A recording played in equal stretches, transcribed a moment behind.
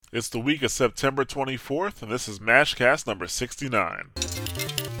It's the week of September 24th, and this is Mashcast number 69.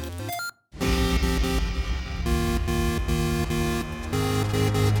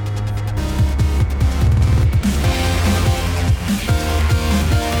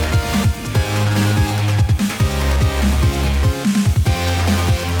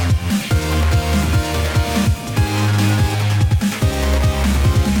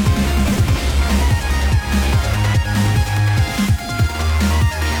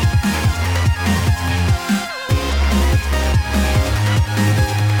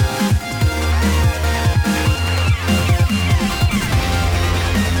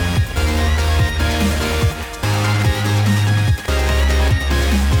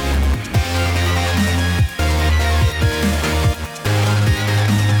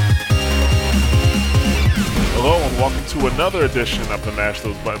 To another edition of the Mash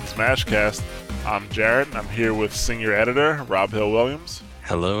Those Buttons Mashcast. I'm Jared. I'm here with senior editor Rob Hill-Williams.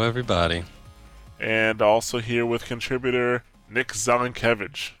 Hello, everybody. And also here with contributor Nick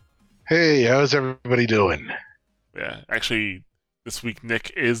Zelenkevich. Hey, how's everybody doing? Yeah, actually, this week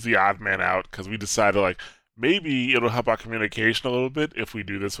Nick is the odd man out because we decided, maybe it'll help our communication a little bit if we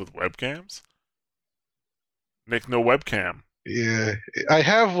do this with webcams. Nick, no webcam. Yeah, I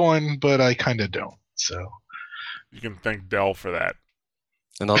have one, but I kind of don't, so... You can thank Dell for that.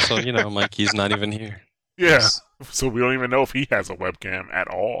 And also, Mikey's not even here. Yeah, so we don't even know if he has a webcam at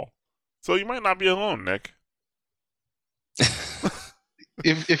all. So you might not be alone, Nick.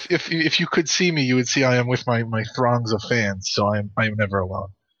 If you could see me, you would see I am with my throngs of fans, so I am never alone.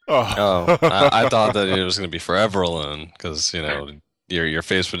 I thought that it was going to be forever alone, because, your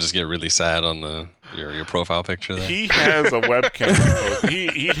face would just get really sad on your profile picture there. He has a webcam.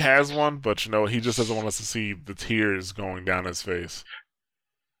 he has one, but he just doesn't want us to see the tears going down his face.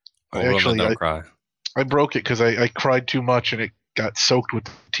 Don't cry. I broke it because I cried too much and it got soaked with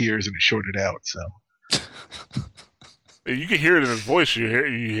tears and it shorted out. So you can hear it in his voice. You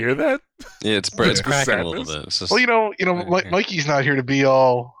hear that? Yeah, it's cracking a little bit. It's just, Mikey's not here to be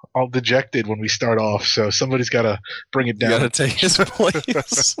all dejected when we start off, so somebody's got to bring it down. You got to take his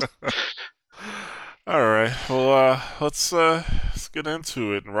place. All right. Well, let's get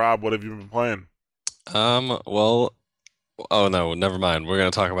into it. And Rob, what have you been playing? Well, oh no, never mind. We're gonna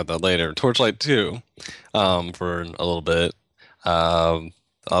talk about that later. Torchlight 2, for a little bit.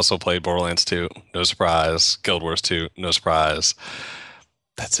 Also played Borderlands 2. No surprise. Guild Wars 2. No surprise.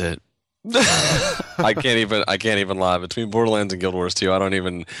 That's it. I can't even lie. Between Borderlands and Guild Wars 2,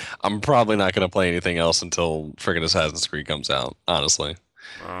 I'm probably not gonna play anything else until friggin' Assassin's Creed comes out, honestly.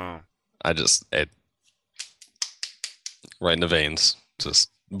 Oh. Right in the veins. Just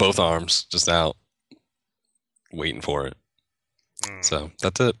both arms, just out, waiting for it. So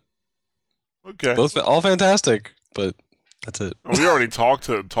that's it. Okay. All fantastic, but that's it. We already talked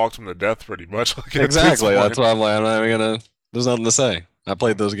him to death pretty much. Exactly. That's why I'm like, I'm not even gonna. There's nothing to say. I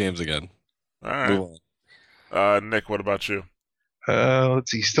played those games again. All right. Nick, what about you? Let's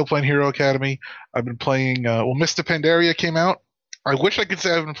see. Still playing Hero Academy. I've been playing. Mr. Pandaria came out. I wish I could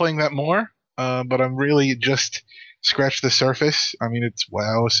say I've been playing that more, but I'm really just scratched the surface. I mean, it's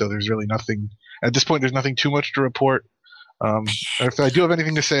WoW, so there's really nothing at this point. There's nothing too much to report. If I do have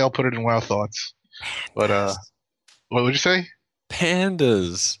anything to say, I'll put it in WoW thoughts. But what would you say?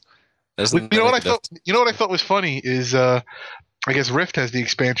 Pandas. You know what I thought was funny is I guess Rift has the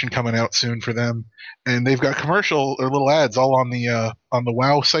expansion coming out soon for them, and they've got commercial or little ads all on the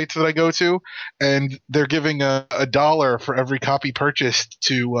WoW sites that I go to, and they're giving $1 for every copy purchased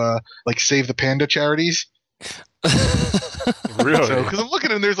to save the panda charities. Really? So, because I'm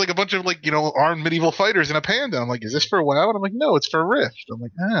looking and there's a bunch of armed medieval fighters and a panda. I'm like, is this for WoW? And I'm like, no, it's for Rift. I'm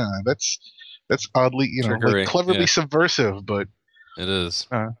like, that's oddly cleverly subversive, but it is.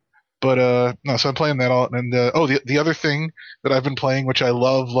 No, so I'm playing that all. And the other thing that I've been playing, which I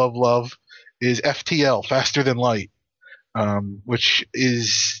love, is FTL, Faster Than Light, which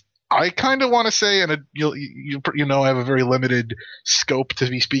is, I kind of want to say, and I have a very limited scope to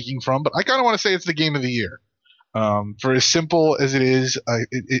be speaking from, but I kind of want to say it's the game of the year. For as simple as it is,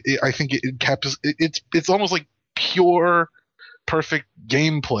 I think it's almost like pure, perfect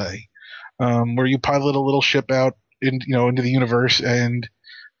gameplay, where you pilot a little ship out into the universe and.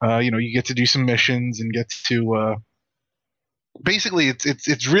 You get to do some missions and get to basically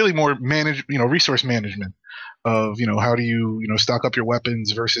it's really more resource management of how do you stock up your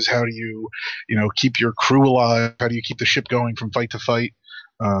weapons versus how do you keep your crew alive, how do you keep the ship going from fight to fight.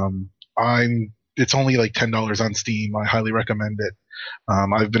 It's only like $10 on Steam. I highly recommend it.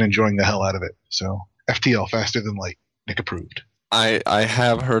 I've been enjoying the hell out of it. So FTL, Faster Than Light, Nick approved. I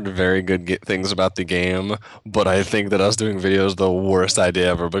have heard very good things about the game, but I think that us doing video is the worst idea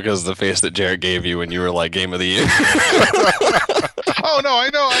ever because of the face that Jared gave you when you were like Game of the Year. Oh no,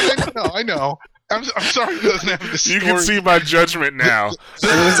 I know. I'm sorry it doesn't have the story. You can see my judgment now.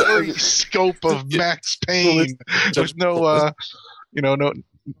 The story scope of Max Payne. There's no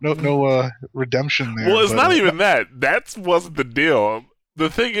no redemption there. Well, it's not even that. That wasn't the deal. The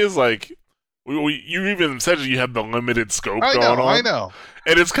thing is, like, you even said you have the limited scope going on. I know.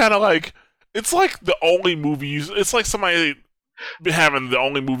 And it's kind of like, it's like the only movie, it's like somebody having the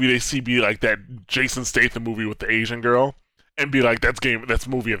only movie they see be like that Jason Statham movie with the Asian girl, and be like, that's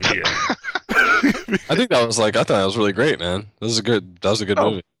movie of the year. I thought that was really great, man. That was a good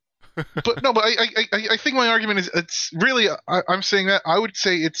movie. But I think my argument is it's really I'm saying that I would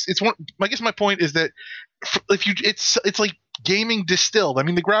say it's one. I guess my point is that if you it's like gaming distilled. I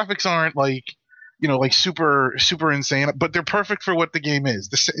mean, the graphics aren't like like super insane, but they're perfect for what the game is.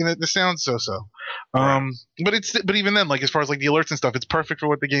 The sound's so. But even then, like as far as like the alerts and stuff, it's perfect for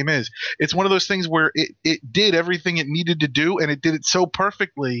what the game is. It's one of those things where it did everything it needed to do, and it did it so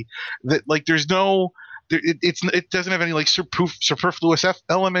perfectly that like there's no. It doesn't have any like superfluous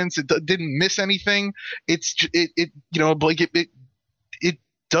elements. It didn't miss anything. It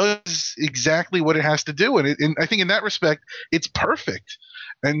does exactly what it has to do, and I think in that respect, it's perfect.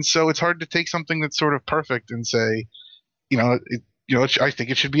 And so it's hard to take something that's sort of perfect and say, I think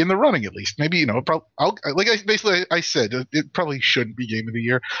it should be in the running at least. Maybe I said, it probably shouldn't be Game of the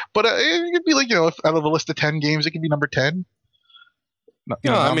Year, but it could be like if out of a list of 10 games, it could be number 10.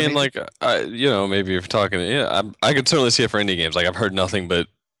 I mean, like, maybe if you're talking, I could certainly see it for indie games. Like, I've heard nothing but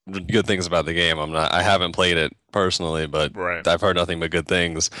good things about the game. I haven't played it personally, but right. I've heard nothing but good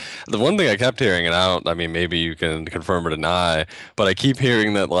things. The one thing I kept hearing, and I mean, maybe you can confirm or deny, but I keep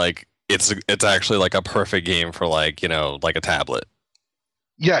hearing that like it's actually like a perfect game for like like a tablet.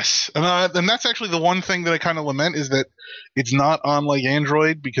 Yes, and that's actually the one thing that I kind of lament is that it's not on like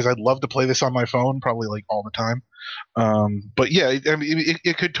Android, because I'd love to play this on my phone probably like all the time. But yeah, I mean,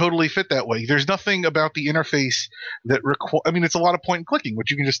 it could totally fit that way. There's nothing about the interface that I mean, it's a lot of point and clicking, which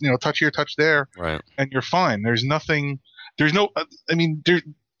you can just touch here, touch there, right, and you're fine. There's nothing. There's no. I mean,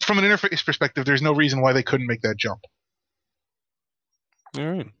 from an interface perspective, there's no reason why they couldn't make that jump. All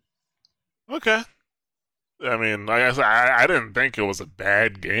right. Okay. I mean, like I said, I didn't think it was a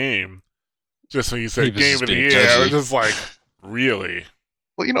bad game. Just when you said Game of the Year, I was just like, really?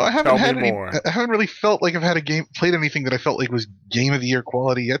 Well, I haven't really felt like I've played anything that I felt like was Game of the Year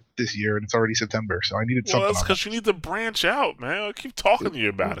quality yet this year, and it's already September, so I needed something. Well, that's because you need to branch out, man. I keep talking to you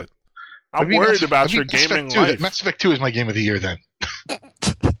about it. I'm worried about your gaming life. Mass Effect 2 is my Game of the Year, then.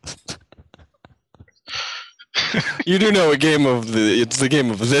 You do know it's the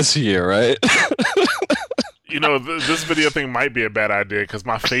game of this year, right? This video thing might be a bad idea because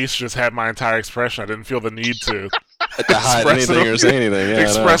my face just had my entire expression. I didn't feel the need to hide anything or say anything. Yeah,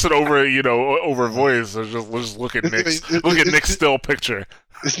 express it over, over voice. So just look at Nick's still picture.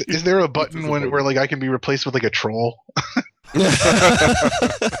 Is there a button where like I can be replaced with like a troll?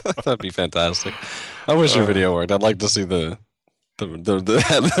 That'd be fantastic. I wish your video worked. I'd like to see the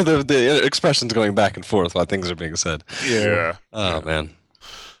expressions going back and forth while things are being said. Yeah. Oh man.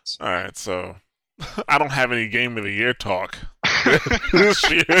 All right, so I don't have any Game of the Year talk this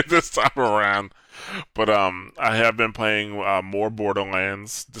time around, but I have been playing more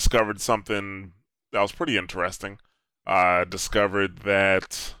Borderlands. Discovered something that was pretty interesting. Discovered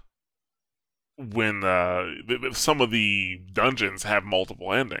that when some of the dungeons have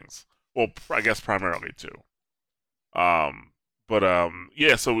multiple endings. Well, I guess primarily two. Yeah.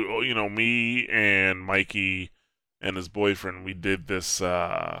 So me and Mikey and his boyfriend, we did this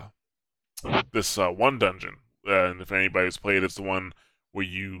one dungeon, and if anybody's played, it's the one where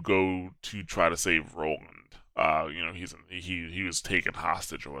you go to try to save Roland. He was taken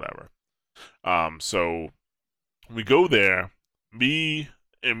hostage or whatever. So we go there. Me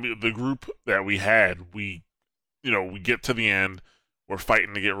and the group that we had, we get to the end. We're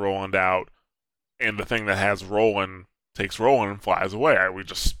fighting to get Roland out, and the thing that has Roland takes Roland and flies away. We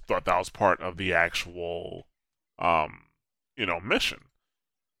just thought that was part of the actual, mission.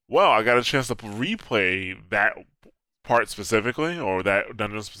 Well, I got a chance to replay that part specifically, or that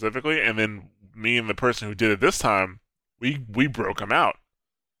dungeon specifically, and then me and the person who did it this time, we broke him out,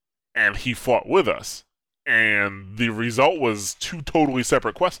 and he fought with us, and the result was two totally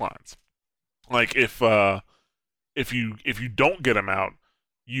separate quest lines. Like if you don't get him out,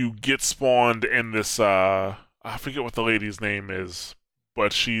 you get spawned in this I forget what the lady's name is,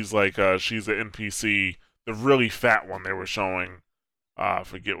 but she's like she's an NPC, the really fat one they were showing. I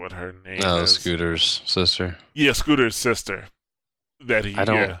forget what her name is. Scooter's sister. Yeah, Scooter's sister. that he, yeah. I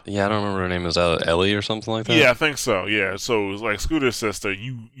don't remember her name. Is that Ellie or something like that? Yeah, I think so. Yeah, so like Scooter's sister,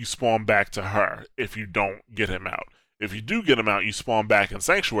 you spawn back to her if you don't get him out. If you do get him out, you spawn back in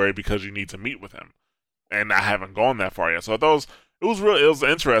Sanctuary because you need to meet with him. And I haven't gone that far yet. So it was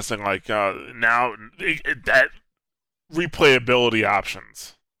interesting. Like now that replayability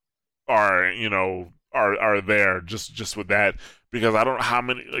options are there just with that, because I don't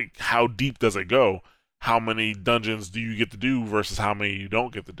know how deep does it go? How many dungeons do you get to do versus how many you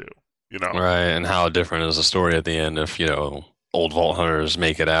don't get to do? Right, and how different is the story at the end if, old Vault Hunters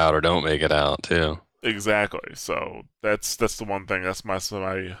make it out or don't make it out, too. Exactly. So that's the one thing. That's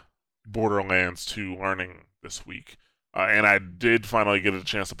my Borderlands 2 learning this week. And I did finally get a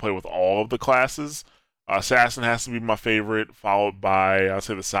chance to play with all of the classes. Assassin has to be my favorite, followed by, I'll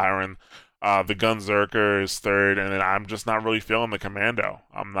say, the Siren. The Gunzerker is third, and then I'm just not really feeling the Commando.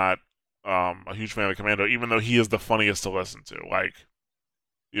 I'm not a huge fan of the Commando, even though he is the funniest to listen to. Like,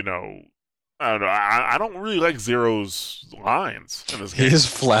 I don't know. I don't really like Zero's lines in this game. He's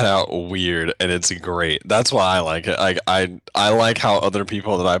flat out weird, and it's great. That's why I like it. I like how other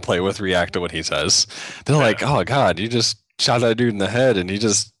people that I play with react to what he says. They're like, "Oh God, you just shot that dude in the head, and he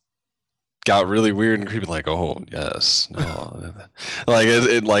just got really weird and creepy." Like, "Oh yes, no." Like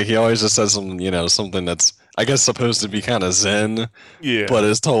like he always just says something that's, I guess, supposed to be kind of zen, Yeah. but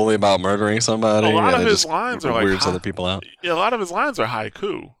it's totally about murdering somebody. A lot and of it his just lines are like weirds other people out. Yeah, a lot of his lines are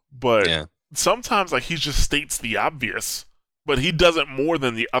haiku, but Yeah. sometimes like he just states the obvious, but he does it more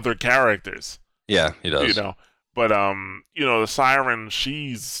than the other characters. Yeah, he does. But the Siren,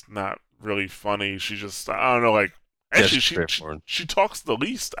 she's not really funny. She just, I don't know, like, actually she talks the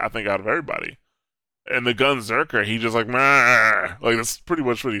least, I think, out of everybody. And the Gunzerker, he just like, "Meh." Like, that's pretty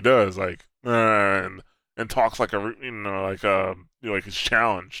much what he does, like, "Meh," and talks like like he's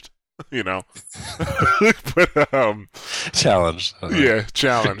challenged. But Challenged. yeah,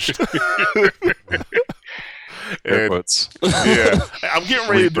 challenged. Air quotes. Yeah, I'm getting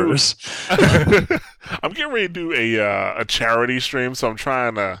ready Reapers. I'm getting ready to do a charity stream, so I'm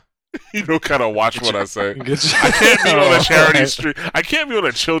trying to kind of watch what I say. I can't be on a charity stream. I can't be on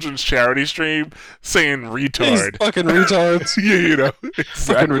a children's charity stream saying retard. These fucking retards. Yeah, exactly.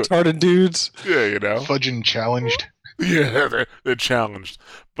 Fucking retarded dudes. Yeah, Fudging challenged. Yeah, they're challenged.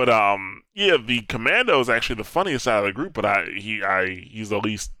 But yeah, the Commando is actually the funniest out of the group, but he's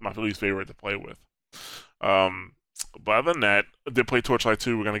my least favorite to play with. But other than that, I did play Torchlight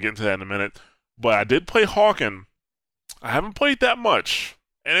 2. We're gonna get into that in a minute. But I did play Hawken. I haven't played that much,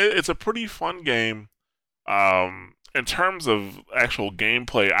 and it's a pretty fun game. In terms of actual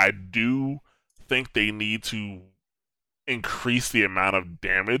gameplay, I do think they need to increase the amount of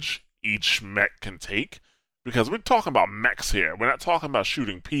damage each mech can take, because we're talking about mechs here. We're not talking about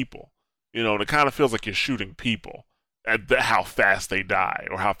shooting people. It kind of feels like you're shooting people at how fast they die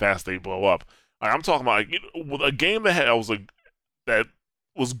or how fast they blow up. Like, I'm talking about a game that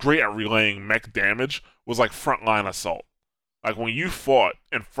was great at relaying mech damage was like Frontline Assault. Like, when you fought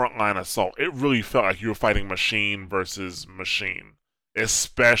in Frontline Assault, it really felt like you were fighting machine versus machine,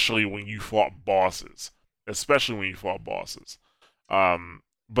 especially when you fought bosses.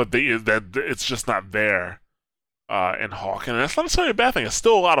 But it's just not there in Hawken, and that's not necessarily a bad thing. It's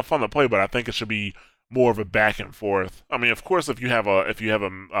still a lot of fun to play, but I think it should be more of a back and forth. I mean, of course, if you have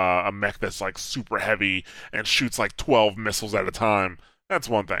a mech that's like super heavy and shoots like 12 missiles at a time, that's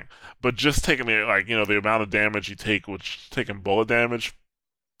one thing. But just taking the amount of damage you take, which taking bullet damage,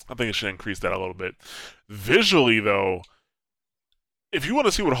 I think it should increase that a little bit. Visually, though, if you want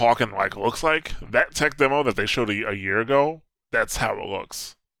to see what Hawken looks like, that tech demo that they showed a year ago, that's how it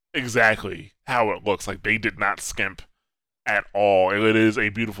looks. Exactly how it looks. Like, they did not skimp at all. It is a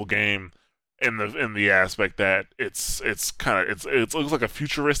beautiful game in the aspect that it looks like a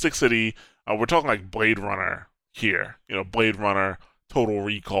futuristic city. We're talking like Blade Runner here. Blade Runner, Total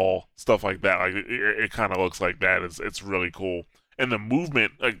Recall, stuff like that. Like, it kind of looks like that. It's really cool. And the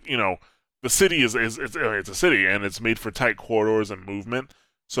movement, the city it's a city, and it's made for tight corridors and movement.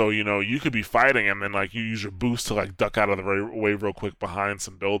 So, you could be fighting, and then you use your boost to like duck out of the way real quick behind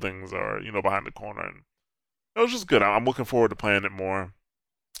some buildings or behind the corner. And it was just good. I'm looking forward to playing it more.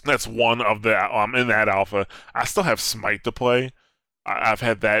 That's one of the in that alpha. I still have Smite to play. I've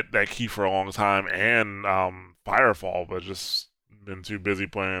had that key for a long time, and Firefall, but just been too busy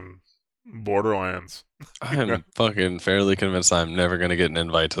playing Borderlands. I'm fucking fairly convinced I'm never gonna get an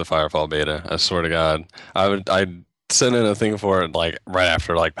invite to the Firefall beta. I swear to God. I'd sent in a thing for it right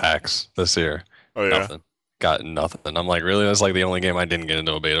after PAX this year. Oh yeah. Nothing. Got nothing. I'm like, really? That's the only game I didn't get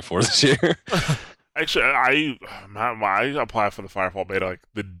into a beta for this year. Actually, I applied for the Firefall beta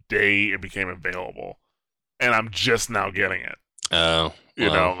the day it became available, and I'm just now getting it. You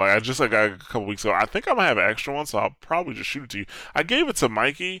Well, know, like I just like got a couple weeks ago. I think I'm gonna have an extra one, so I'll probably just shoot it to you. I gave it to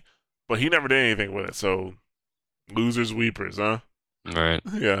Mikey, but he never did anything with it. So losers weepers, huh? right.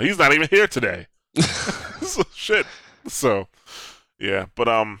 Yeah, he's not even here today. So, shit. So yeah, but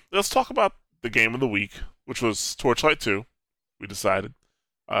let's talk about the game of the week, which was Torchlight 2. We decided.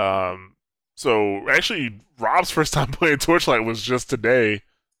 So actually, Rob's first time playing Torchlight was just today,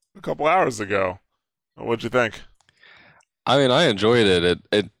 a couple hours ago. What'd you think? I mean, I enjoyed it.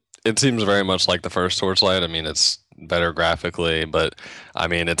 It seems very much like the first Torchlight. I mean, it's better graphically, but I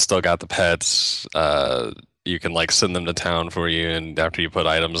mean, it's still got the pets. You can like send them to town for you, and after you put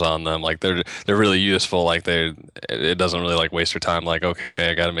items on them, like they're really useful. Like it doesn't really like waste your time. Like,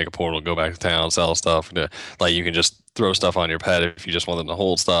 okay, I got to make a portal, go back to town, sell stuff. Like you can just throw stuff on your pet if you just want them to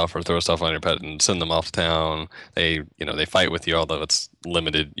hold stuff, or throw stuff on your pet and send them off to town. They fight with you, although it's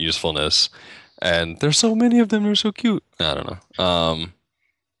limited usefulness. And there's so many of them. They're so cute. I don't know.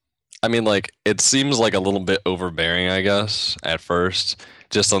 I mean, like it seems like a little bit overbearing, I guess, at first,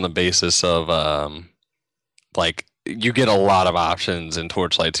 just on the basis of like you get a lot of options in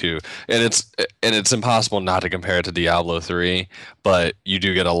Torchlight 2, and it's impossible not to compare it to Diablo 3, but you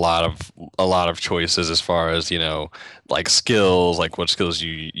do get a lot of choices as far as like skills, like what skills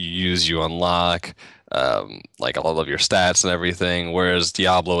you use, you unlock, like all of your stats and everything. Whereas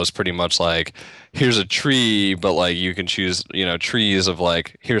Diablo is pretty much like here's a tree, but like you can choose, trees of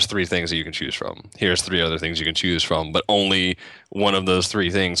like here's three things that you can choose from. Here's three other things you can choose from, but only one of those three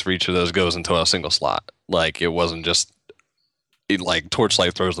things for each of those goes into a single slot. Like it wasn't just like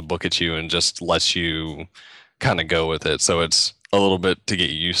Torchlight throws the book at you and just lets you kind of go with it. So it's a little bit to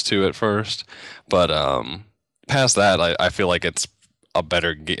get used to at first, but past that, I feel like it's a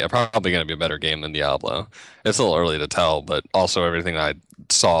better game. Probably going to be a better game than Diablo. It's a little early to tell, but also everything I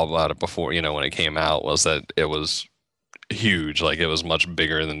saw about it before, when it came out, was that it was huge. Like it was much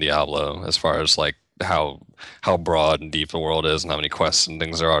bigger than Diablo as far as like how broad and deep the world is and how many quests and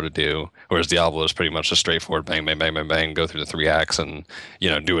things there are to do. Whereas Diablo is pretty much a straightforward bang, bang, bang, bang, bang, go through the three acts and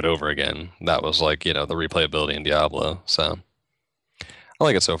do it over again. That was like the replayability in Diablo. So I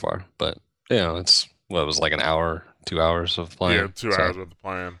like it so far, but it's what it was like an hour, 2 hours of playing. Yeah, 2 hours worth of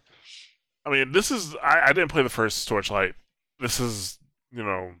playing. I mean, this is I didn't play the first Torchlight. This is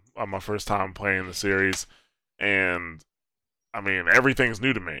my first time playing the series, and I mean everything's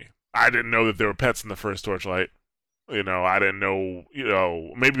new to me. I didn't know that there were pets in the first Torchlight. I didn't know.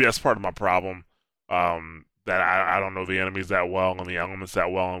 Maybe that's part of my problem. That I don't know the enemies that well and the elements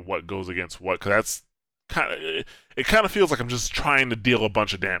that well and what goes against what. Because that's it kind of feels like I'm just trying to deal a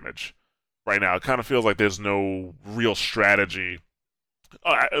bunch of damage right now. It kind of feels like there's no real strategy.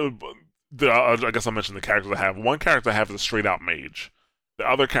 I guess I mentioned the characters I have. One character I have is a straight out mage. The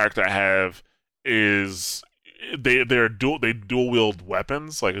other character I have is they dual wield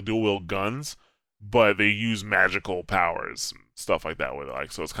weapons, like dual wield guns, but they use magical powers, stuff like that with it.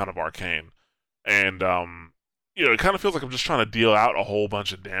 Like so, it's kind of arcane, and it kind of feels like I'm just trying to deal out a whole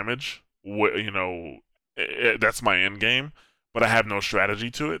bunch of damage. That's my end game, but I have no strategy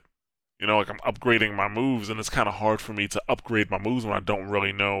to it. Like I'm upgrading my moves, and it's kind of hard for me to upgrade my moves when I don't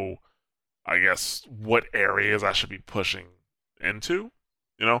really know, I guess, what areas I should be pushing into.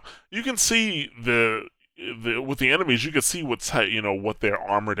 You can see with the enemies, you can see what they're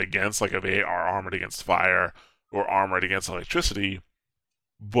armored against, like if they are armored against fire or armored against electricity.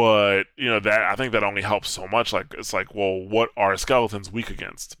 But that I think that only helps so much. Like it's like, well, what are skeletons weak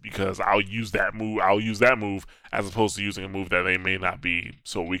against? Because I'll use that move as opposed to using a move that they may not be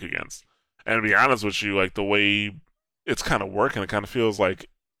so weak against. And to be honest with you, like the way it's kind of working, it kind of feels like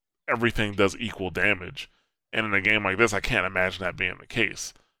everything does equal damage. And in a game like this, I can't imagine that being the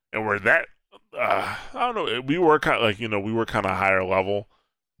case. And where that, I don't know, we were kind of like, we were kind of higher level.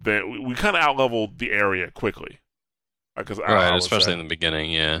 That we kind of out-leveled the area quickly. Right, especially in the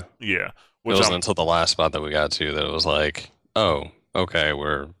beginning, yeah. Yeah. It wasn't until the last spot that we got to that it was like, oh, okay,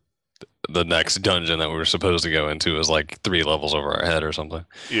 the next dungeon that we were supposed to go into is like 3 levels over our head or something.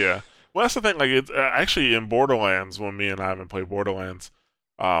 Yeah. Well, that's the thing. Like, it's actually in Borderlands, when me and I haven't played Borderlands,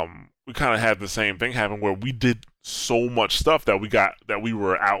 we kind of had the same thing happen where we did so much stuff that we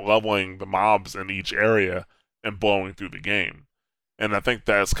were out leveling the mobs in each area and blowing through the game. And I think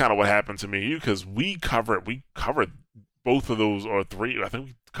that's kind of what happened to me and you, because we covered both of those, or 3. I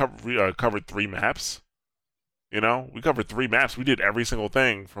think we covered 3 maps. We covered 3 maps. We did every single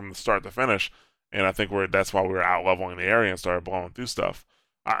thing from the start to finish, and I think that's why we were out leveling the area and started blowing through stuff.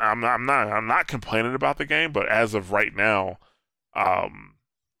 I'm not complaining about the game, but as of right now,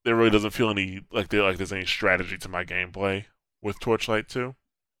 there really doesn't feel like there's any strategy to my gameplay with Torchlight 2.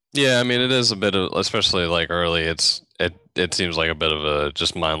 Yeah, I mean, it is a bit of, especially like early. It seems like a bit of a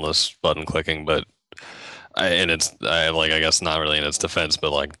just mindless button clicking, but I guess not really in its defense,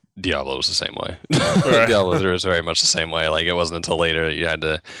 but like Diablo was the same way. Right. Diablo 3 was very much the same way. Like it wasn't until later that you had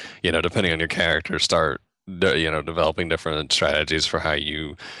to, depending on your character, start developing different strategies for how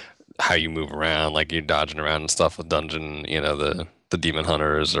you move around, like you're dodging around and stuff with dungeon, the demon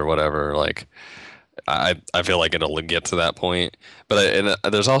hunters or whatever. Like I feel like it'll get to that point, but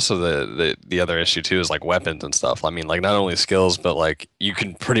there's also the other issue too is like weapons and stuff. I mean, like not only skills, but like you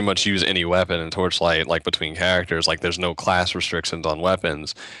can pretty much use any weapon in Torchlight, like between characters. Like there's no class restrictions on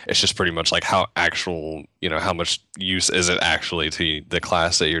weapons. It's just pretty much like how much use is it actually to the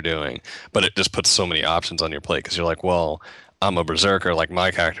class that you're doing. But it just puts so many options on your plate because you're like, well, I'm a berserker, like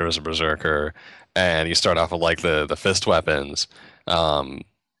my character is a berserker, and you start off with like the fist weapons. Um,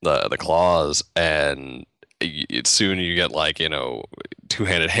 the claws, and soon you get like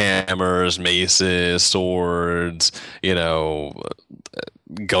two-handed hammers, maces, swords,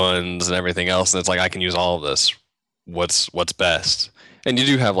 guns, and everything else. And it's like I can use all of this. What's best? And you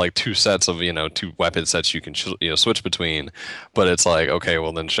do have like two sets of two weapon sets you can switch between, but it's like okay,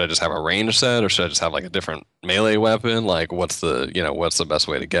 well then should I just have a range set or should I just have like a different melee weapon? Like what's the best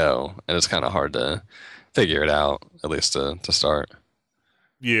way to go? And it's kind of hard to figure it out, at least to start.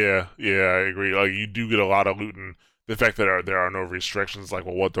 Yeah, yeah, I agree. Like you do get a lot of loot, and the fact that there are no restrictions. Like,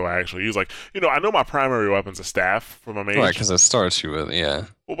 well, what do I actually use? Like, I know my primary weapon's a staff for my Right, mage. because it starts you with, yeah.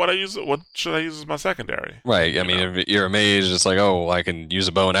 Well, what I use? What should I use as my secondary? Right. I You mean, know? if you're a mage, it's like, oh, I can use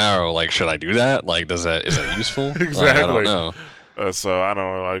a bow and arrow. Like, should I do that? Like, is that useful? Like, I don't Exactly. know. So I don't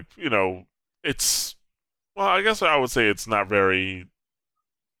know. Like, it's well, I guess I would say it's not very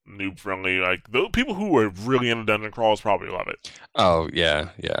noob friendly. Like, the people who are really into dungeon crawls probably love it. Oh, yeah,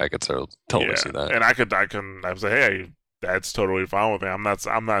 yeah, I could totally Yeah, see that. and I say, hey, that's totally fine with me.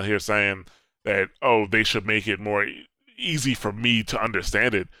 I'm not here saying that they should make it more easy for me to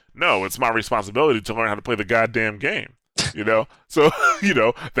understand it. No, it's my responsibility to learn how to play the goddamn game. So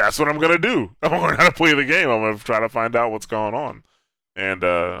that's what I'm gonna do. I'm gonna learn how to play the game. I'm gonna try to find out what's going on. And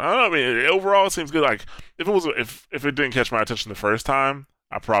I don't know. I mean, overall, it seems good. Like if it didn't catch my attention the first time,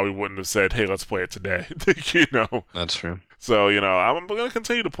 I probably wouldn't have said, "Hey, let's play it today." you know. That's true. So I'm going to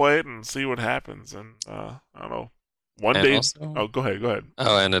continue to play it and see what happens. And I don't know. One And day. also, Oh, go ahead. Go ahead.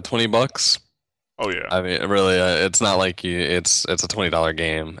 oh, and at $20, Oh yeah. I mean, really, it's not like it's a $20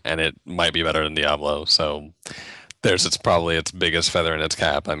 game, and it might be better than Diablo. So it's probably its biggest feather in its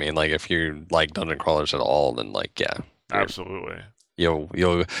cap. I mean, like if you like dungeon crawlers at all, then like yeah, Absolutely. you'll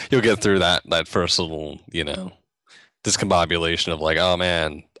get through that first little discombobulation of like, oh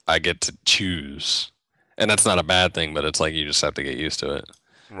man, I get to choose. And that's not a bad thing, but it's like you just have to get used to it.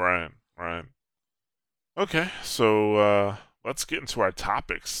 Right. Right. Okay. So let's get into our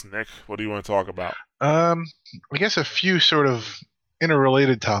topics. Nick, what do you want to talk about? I guess a few sort of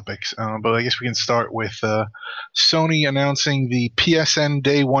interrelated topics, but I guess we can start with Sony announcing the PSN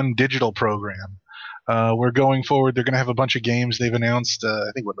Day One digital program. We're going forward. They're going to have a bunch of games. They've announced,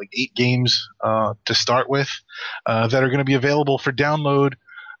 I think, 8 games to start with that are going to be available for download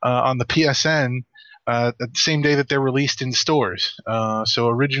on the PSN at the same day that they're released in stores. So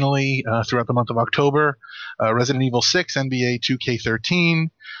originally, throughout the month of October, Resident Evil 6, NBA 2K13,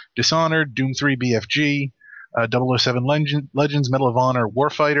 Dishonored, Doom 3 BFG, 007 Legends, Medal of Honor,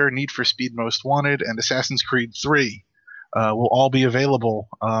 Warfighter, Need for Speed Most Wanted, and Assassin's Creed 3 will all be available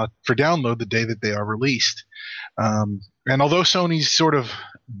for download the day that they are released. And although Sony's sort of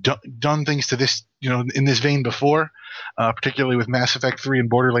done things to this, in this vein before, particularly with Mass Effect 3 and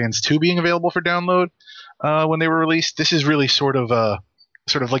Borderlands 2 being available for download when they were released, this is really sort of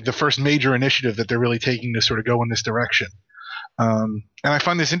like the first major initiative that they're really taking to sort of go in this direction. And I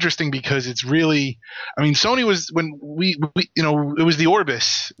find this interesting because it's really, I mean, Sony was when we it was the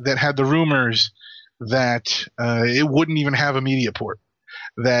Orbis that had the rumors that it wouldn't even have a media port,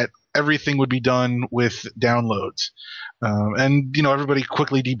 that everything would be done with downloads, and everybody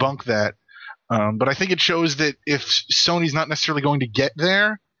quickly debunked that. But I think it shows that if Sony's not necessarily going to get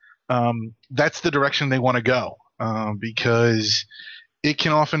there, that's the direction they want to go, because it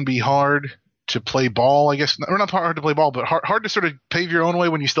can often be hard to play ball, I guess, or not hard to play ball, but hard to sort of pave your own way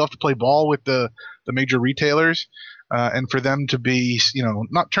when you still have to play ball with the major retailers, and for them to be,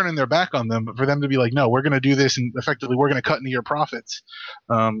 not turning their back on them, but for them to be like, no, we're going to do this, and effectively we're going to cut into your profits.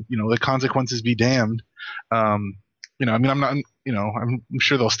 The consequences be damned. I mean, I'm not, I'm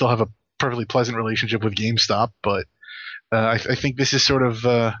sure they'll still have a perfectly pleasant relationship with GameStop, but I think this is sort of,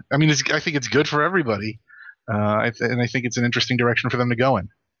 I think it's good for everybody, and I think it's an interesting direction for them to go in.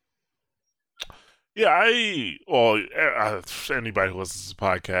 Yeah, anybody who listens to this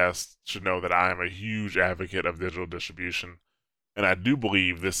podcast should know that I am a huge advocate of digital distribution, and I do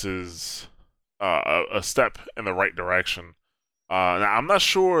believe this is a step in the right direction. Now, I'm not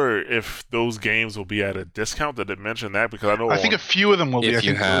sure if those games will be at a discount. Did it mention that? Because I know I think a few of them will be. I If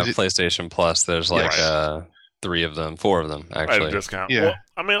you think have PlayStation Plus, there's like Yes. 4 of them at a actually. discount. Yeah. Well,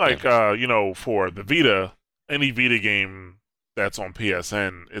 I mean, like, for the Vita, any Vita game that's on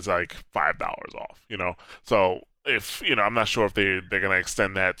PSN is like $5 off. So if I'm not sure if they're gonna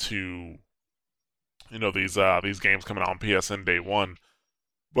extend that to these games coming out on PSN day one.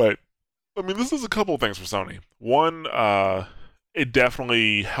 But I mean, this is a couple of things for Sony. One, it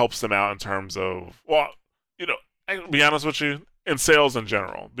definitely helps them out in terms of, well, I'll be honest with you, in sales in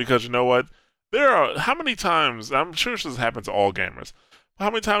general, because you know what? There are how many times, I'm sure this happens to all gamers, but how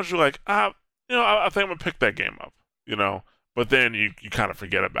many times you're like, I think I'm gonna pick that game up, but then you kind of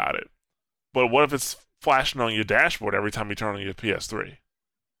forget about it. But what if it's flashing on your dashboard every time you turn on your PS3?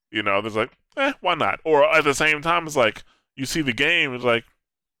 There's like, why not? Or at the same time, it's like you see the game, it's like,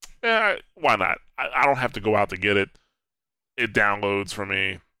 why not? I don't have to go out to get it. It downloads for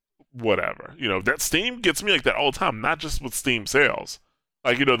me, whatever. That Steam gets me like that all the time, not just with Steam sales.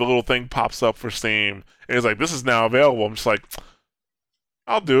 Like, the little thing pops up for Steam, and it's like, this is now available. I'm just like,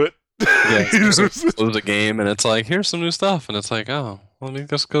 I'll do it. Yeah, it's close a game and it's like, here's some new stuff, and it's like, oh, let me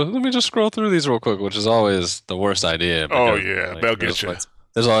just scroll through these real quick, which is always the worst idea. Oh, Because, yeah, like, they'll get you.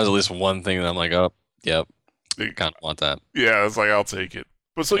 there's always at least one thing that I'm like, oh, yep, They- kind of want that. Yeah, it's like, I'll take it.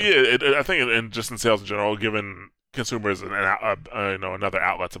 But so, Yeah. I think, and just in sales in general, giving consumers another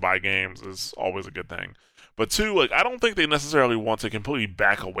outlet to buy games is always a good thing. But two, like, I don't think they necessarily want to completely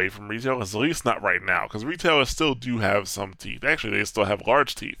back away from retailers, at least not right now, because retailers still do have some teeth. Actually, they still have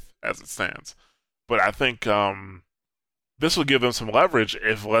large teeth as it stands. But I think this will give them some leverage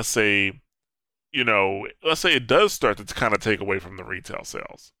if, let's say it does start to kind of take away from the retail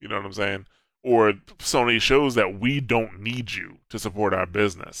sales. You know what I'm saying? Or Sony shows that we don't need you to support our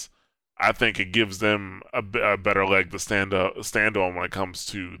business. I think it gives them a better leg to stand on when it comes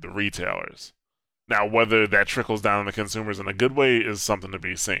to the retailers. Now, whether that trickles down to the consumers in a good way is something to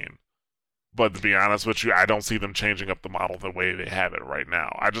be seen. But to be honest with you, I don't see them changing up the model the way they have it right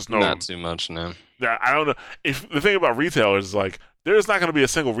now. I just know Not too much, no. that I don't know if the thing about retailers is like there's not going to be a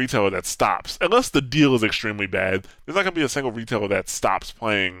single retailer that stops unless the deal is extremely bad. There's not going to be a single retailer that stops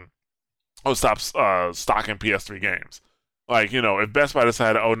stocking PS3 games. Like, if Best Buy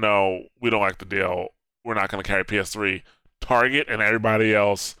decided, oh no, we don't like the deal, we're not going to carry PS3, Target and everybody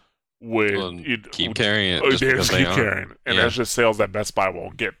else would keep carrying it. They Just because just they keep are. carrying, and Yeah. that's just sales that Best Buy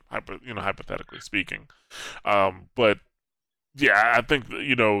won't get, hypothetically speaking. But yeah, I think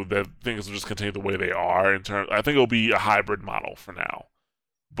that things will just continue the way they are. I think it'll be a hybrid model for now.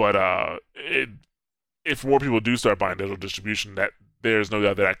 But if more people do start buying digital distribution, that there's no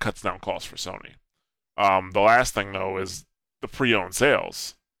doubt that cuts down costs for Sony. The last thing though is the pre-owned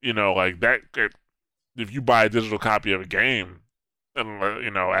sales. Like that. If you buy a digital copy of a game, and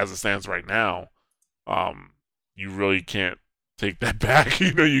as it stands right now, you really can't take that back.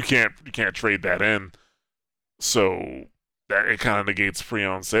 You can't trade that in. So that it kind of negates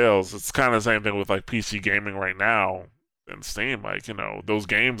pre-owned sales. It's kind of the same thing with like PC gaming right now and Steam. Like those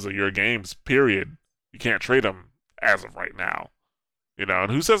games are your games. Period. You can't trade them as of right now.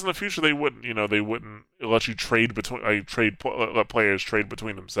 And who says in the future they wouldn't? They wouldn't let you trade between let players trade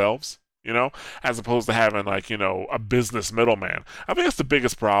between themselves. As opposed to having like a business middleman. I think that's the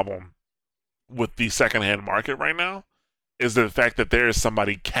biggest problem with the secondhand market right now is the fact that there is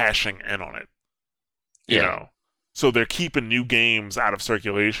somebody cashing in on it. You Yeah. know, so they're keeping new games out of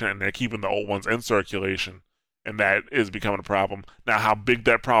circulation and they're keeping the old ones in circulation, and that is becoming a problem. Now, how big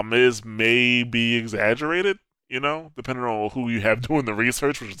that problem is may be exaggerated, depending on who you have doing the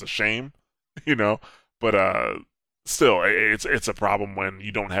research, which is a shame, you know. But still, it's a problem when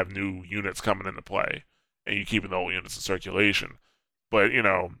you don't have new units coming into play and you keeping the old units in circulation. But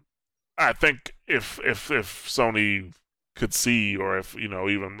I think if Sony could see, or if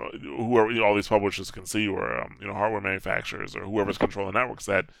even whoever all these publishers can see, or hardware manufacturers or whoever's controlling networks,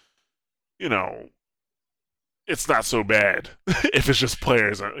 that you know it's not so bad if it's just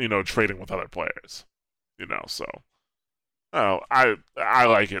players trading with other players. So I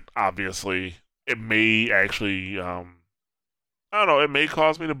like it. Obviously, it may actually I don't know. It may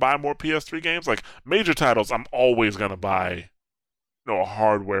cause me to buy more PS3 games. Like major titles, I'm always gonna buy a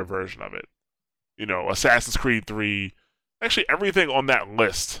hardware version of it. Assassin's Creed 3. Actually, everything on that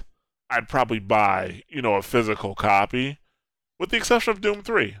list, I'd probably buy, a physical copy, with the exception of Doom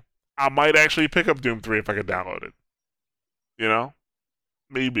 3. I might actually pick up Doom 3 if I could download it.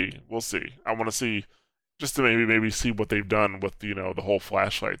 maybe we'll see. I want to see just to maybe see what they've done with the whole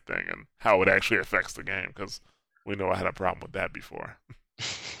flashlight thing and how it actually affects the game because we know I had a problem with that before.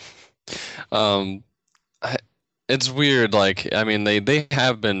 Um, I, it's weird. Like, I mean, they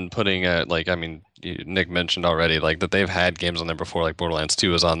have been putting like, I mean, Nick mentioned already, like that they've had games on there before. Like Borderlands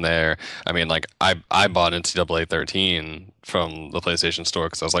 2 was on there. I mean, like I bought NCAA 13 from the PlayStation Store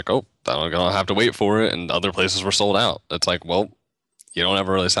because I was like, oh, I'm gonna have to wait for it, and other places were sold out. It's like, well, you don't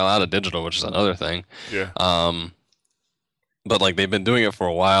ever really sell out of digital, which is another thing. Yeah. But like they've been doing it for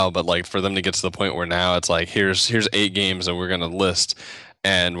a while, but like for them to get to the point where now it's like here's 8 games that we're gonna list,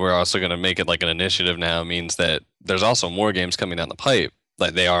 and we're also gonna make it like an initiative now means that there's also more games coming down the pipe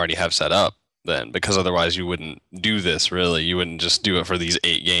that they already have set up then, because otherwise you wouldn't do this really. You wouldn't just do it for these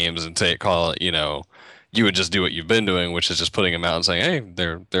 8 games and call it, you would just do what you've been doing, which is just putting them out and saying, hey,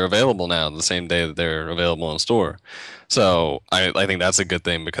 they're available now the same day that they're available in store. So I think that's a good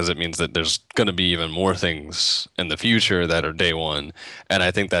thing because it means that there's going to be even more things in the future that are day one. And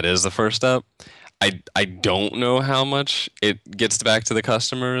I think that is the first step. I don't know how much it gets back to the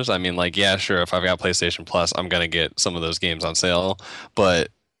customers. I mean, like, yeah, sure, if I've got PlayStation Plus, I'm going to get some of those games on sale. But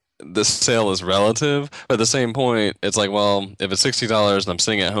the sale is relative. But at the same point, it's like, well, if it's $60 and I'm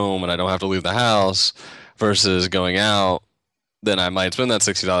sitting at home and I don't have to leave the house versus going out, then I might spend that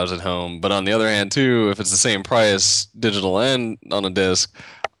 $60 at home. But on the other hand, too, if it's the same price, digital and on a disc,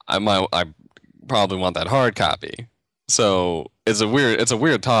 I probably want that hard copy. So it's a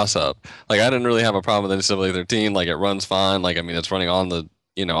weird toss up. Like I didn't really have a problem with NCAA 13. Like it runs fine. Like I mean, it's running on the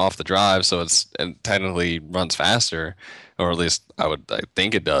off the drive, so it technically runs faster, or at least I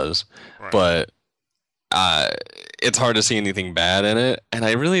think it does. Right. But it's hard to see anything bad in it, and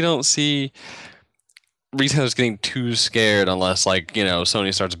I really don't see retailers getting too scared unless like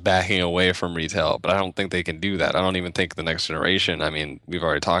Sony starts backing away from retail, but I don't think they can do that. I don't even think the next generation, I mean we've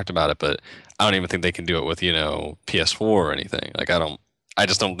already talked about it, but I don't even think they can do it with PS4 or anything. Like I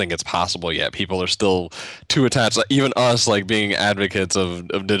just don't think it's possible yet. People are still too attached, like, even us, like being advocates of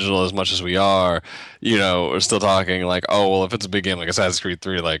digital as much as we are, are still talking like, oh well, if it's a big game like Assassin's Creed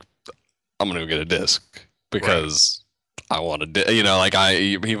 3, like I'm gonna go get a disc because I want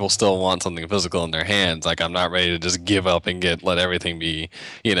to, people still want something physical in their hands. Like I'm not ready to just give up and let everything be,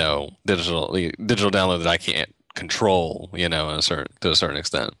 digital download that I can't control, to a certain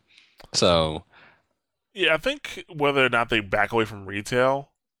extent. So, yeah, I think whether or not they back away from retail,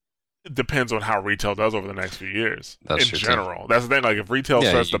 it depends on how retail does over the next few years. That's in true general. Too. That's the thing. Like if retail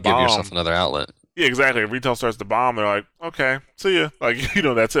starts to give bomb, yourself another outlet. Yeah, exactly. If retail starts to bomb, they're like, okay, see ya. Like,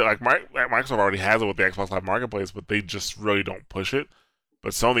 that's it. Like, Microsoft already has it with the Xbox Live Marketplace, but they just really don't push it.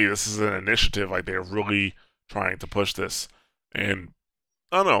 But Sony, this is an initiative. Like, they're really trying to push this. And,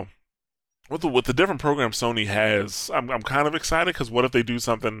 I don't know. With the different programs Sony has, I'm kind of excited because what if they do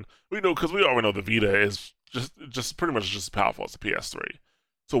something, because we already know the Vita is just pretty much just as powerful as the PS3.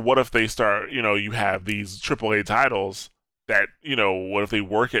 So what if they start, you have these AAA titles that, what if they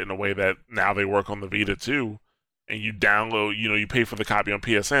work it in a way that now they work on the Vita too, and you download, you pay for the copy on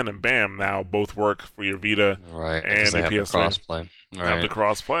PSN, and bam, now both work for your Vita and the PS3. Crossplay. Have the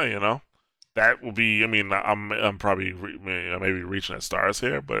crossplay, That will be. I mean, I'm probably maybe reaching at stars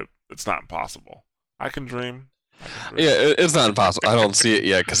here, but it's not impossible. I can dream. Yeah, it's not impossible. I don't see it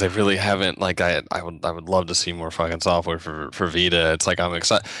yet because I really haven't. Like, I would love to see more fucking software for Vita. It's like I'm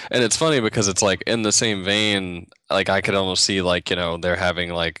excited, and it's funny because it's like in the same vein. Like I could almost see like they're having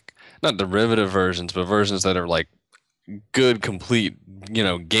like not derivative versions, but versions that are like good, complete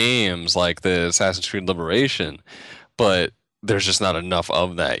games like the Assassin's Creed Liberation, but there's just not enough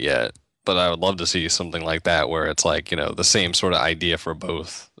of that yet. But I would love to see something like that where it's like the same sort of idea for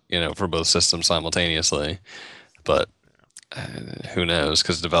both systems simultaneously. But who knows?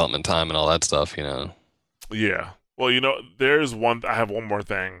 Because development time and all that stuff, Yeah. Well, there's one. I have one more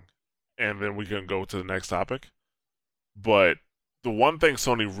thing, and then we can go to the next topic. But the one thing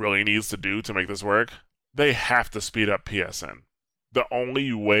Sony really needs to do to make this work, they have to speed up PSN. The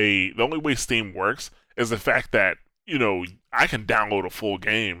only way Steam works is the fact that I can download a full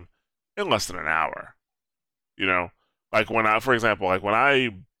game in less than an hour. Like when for example, when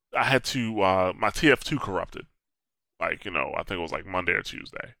I had to my TF2 corrupted. I think it was like Monday or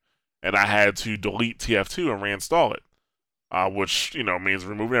Tuesday. And I had to delete TF2 and reinstall it. Which, means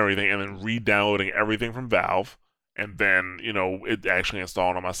removing everything and then re-downloading everything from Valve and then, it actually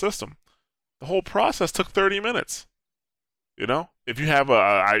installed on my system. The whole process took 30 minutes. If you have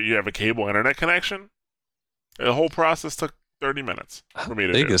a cable internet connection, the whole process took 30 minutes for me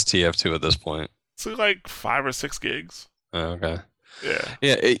to do. How big is TF2 at this point? It's like 5 or 6 gigs. Oh, okay.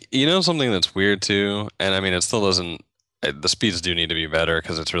 Yeah. Yeah, something that's weird too, and I mean it still doesn't the speeds do need to be better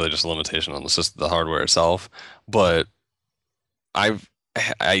because it's really just a limitation on the system, the hardware itself. But I've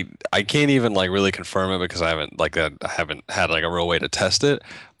I can't even like really confirm it because I haven't had like a real way to test it.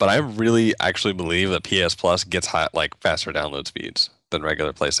 But I really actually believe that PS Plus gets like faster download speeds than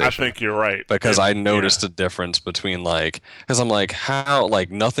regular I PlayStation think you're right. because I Yeah. noticed a difference between like because I'm like how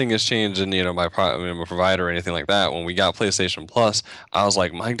like nothing has changed in my provider or anything like that. When we got PlayStation Plus, I was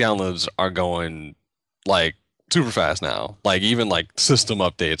like my downloads are going like super fast now. Like even like system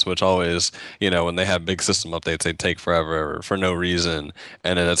updates, which always when they have big system updates, they take forever for no reason.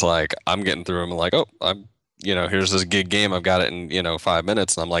 And then it's like I'm getting through them and like, oh, I'm here's this gig game. I've got it in 5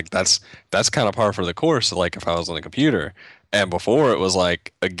 minutes, and I'm like, that's kind of par for the course. Like if I was on the computer, and before it was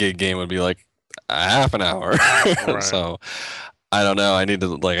like a gig game would be like a half an hour. Right. So I don't know. It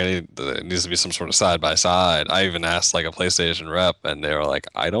needs to be some sort of side by side. I even asked like a PlayStation rep, and they were like,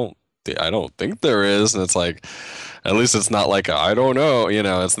 I don't think there is. And it's like, at least it's not like I don't know.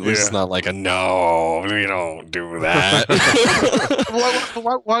 It's at least it's Yeah. not like a no. We don't do that.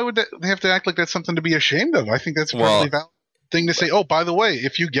 Why would they have to act like that's something to be ashamed of? I think that's a Well, perfectly valid thing to say. Oh, by the way,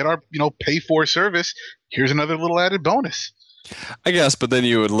 if you get our pay for service, here's another little added bonus. I guess, but then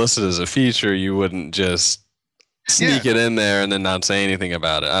you would list it as a feature. You wouldn't just sneak it in there and then not say anything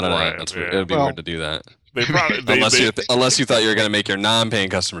about it. I don't Right, know. That's yeah. It would be weird to do that. They probably Unless you thought you were going to make your non-paying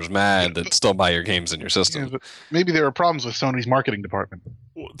customers mad that still buy your games in your system. Yeah, but maybe there are problems with Sony's marketing department.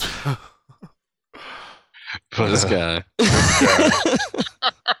 But this guy.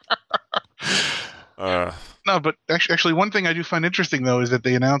 No, but actually, one thing I do find interesting though is that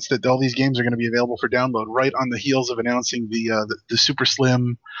they announced that all these games are going to be available for download right on the heels of announcing the super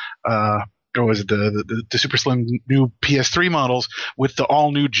slim, or was it the super slim new PS3 models with the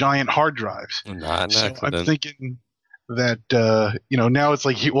all new giant hard drives. Not an So accident. I'm thinking that now it's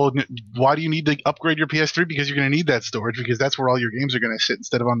like, well, why do you need to upgrade your PS3? Because you're going to need that storage because that's where all your games are going to sit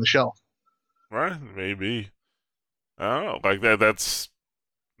instead of on the shelf. Right, maybe. I don't know. Like that's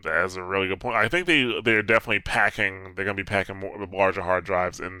a really good point. I think they're definitely packing. They're gonna be packing more larger hard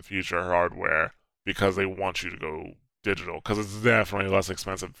drives in the future hardware because they want you to go digital because it's definitely less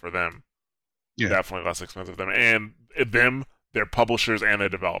expensive for them. Yeah. Definitely less expensive for them and them, their publishers and their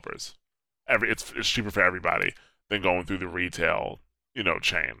developers. It's cheaper for everybody than going through the retail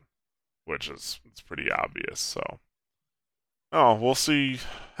chain, which it's pretty obvious. So. Oh, we'll see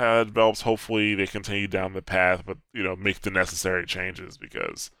how it develops. Hopefully, they continue down the path, but make the necessary changes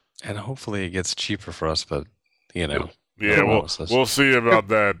because. And hopefully it gets cheaper for us, but Yeah, knows? we'll see about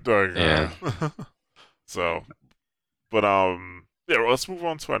that. Yeah. So, but yeah. Well, let's move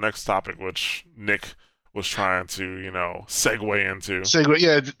on to our next topic, which Nick was trying to segue into.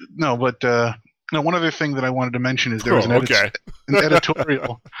 Yeah, no, but no. One other thing that I wanted to mention is there was an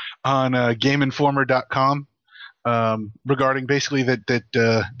editorial on GameInformer.com. Regarding basically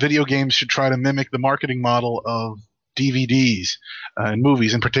that video games should try to mimic the marketing model of DVDs and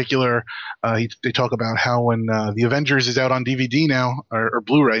movies. In particular, they talk about how when the Avengers is out on DVD now or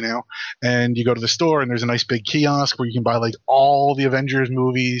Blu-ray now, and you go to the store and there's a nice big kiosk where you can buy like all the Avengers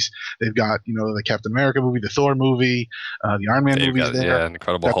movies. They've got the Captain America movie, the Thor movie, the Iron Man movies there. Yeah,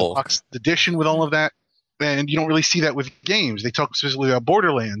 Incredible Hulk. The box edition with all of that. And you don't really see that with games. They talk specifically about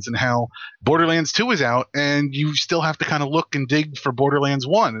Borderlands and how Borderlands 2 is out, and you still have to kind of look and dig for Borderlands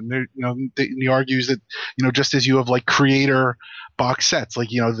 1. And he argues that just as you have like creator box sets, like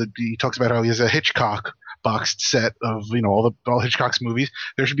he talks about how he has a Hitchcock boxed set of all Hitchcock's movies.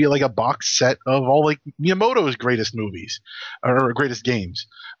 There should be like a box set of all like Miyamoto's greatest movies or greatest games,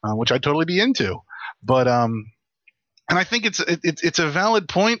 which I'd totally be into. But and I think it's a valid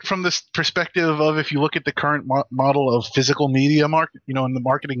point from this perspective of if you look at the current model of physical media market, and the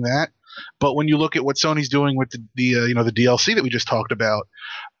marketing that. But when you look at what Sony's doing with the DLC that we just talked about,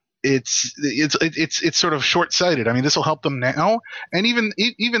 it's sort of short-sighted. I mean, this will help them now, and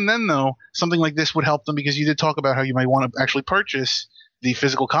even then though, something like this would help them because you did talk about how you might want to actually purchase the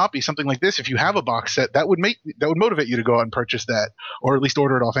physical copy. Something like this, if you have a box set, that would motivate you to go out and purchase that, or at least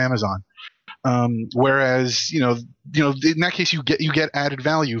order it off Amazon. Whereas in that case you get added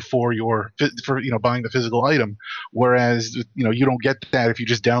value for buying the physical item, whereas you don't get that if you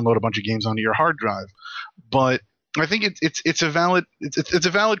just download a bunch of games onto your hard drive. But I think it's a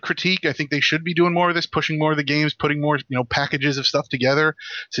valid critique. I think they should be doing more of this, pushing more of the games, putting more packages of stuff together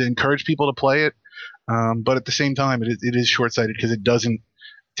to encourage people to play it. But at the same time, it is short-sighted because it doesn't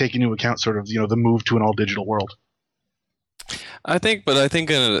take into account sort of the move to an all digital world. I think in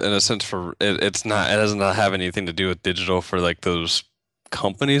a sense for it does not have anything to do with digital for like those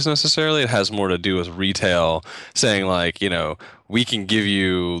companies necessarily. It has more to do with retail saying like, we can give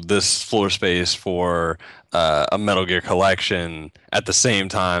you this floor space for a Metal Gear collection at the same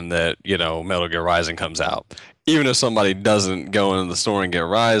time that, Metal Gear Rising comes out. Even if somebody doesn't go into the store and get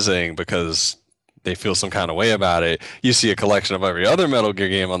Rising because they feel some kind of way about it, you see a collection of every other Metal Gear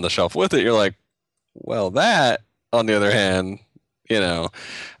game on the shelf with it, you're like, well, that, on the other hand, you know,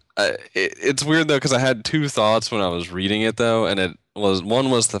 it's weird though because I had two thoughts when I was reading it though, and one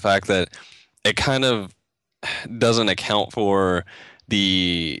was the fact that it kind of doesn't account for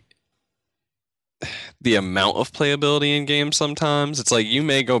the the amount of playability in games sometimes. It's like you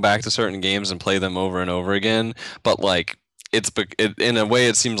may go back to certain games and play them over and over again, but like in a way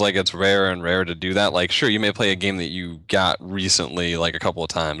it seems like it's rare and rare to do that. Like sure, you may play a game that you got recently like a couple of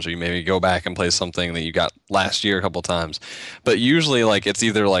times, or you maybe go back and play something that you got last year a couple of times. But usually like it's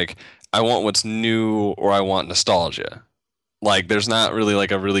either like I want what's new or I want nostalgia. Like there's not really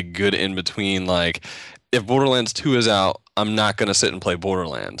like a really good in between. Like if Borderlands 2 is out, I'm not going to sit and play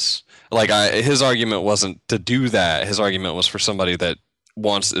Borderlands. Like his argument wasn't to do that. His argument was for somebody that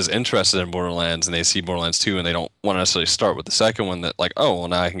is interested in Borderlands and they see Borderlands 2 and they don't want to necessarily start with the second one, that like, oh, well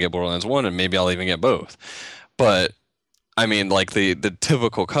now I can get Borderlands 1 and maybe I'll even get both. But I mean like the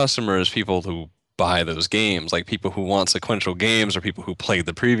typical customer is people who buy those games, like people who want sequential games or people who played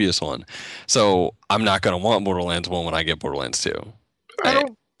the previous one. So I'm not going to want Borderlands 1 when I get Borderlands 2. I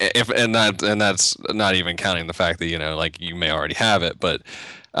don't. That's not even counting the fact that like you may already have it, but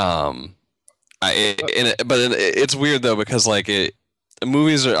it's weird though because like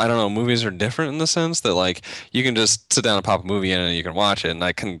movies are, I don't know, movies are different in the sense that like you can just sit down and pop a movie in and you can watch it, and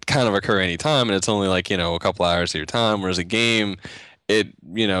that can kind of occur anytime, and it's only like a couple hours of your time. Whereas a game, it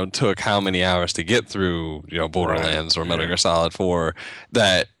took how many hours to get through Borderlands or Metal Gear Solid 4,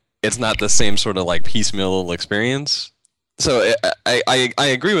 that it's not the same sort of like piecemeal experience. So I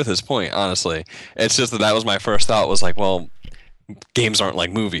agree with his point, honestly. It's just that was my first thought, was like, well, games aren't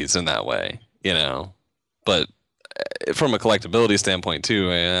like movies in that way, But from a collectability standpoint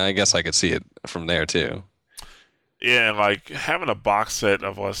too, I guess I could see it from there too. Yeah, and like having a box set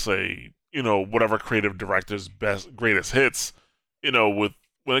of, let's say, whatever creative director's greatest hits, with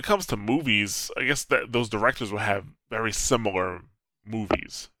when it comes to movies, I guess that those directors will have very similar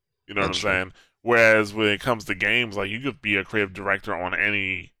movies. You know what I'm saying? Whereas when it comes to games, like you could be a creative director on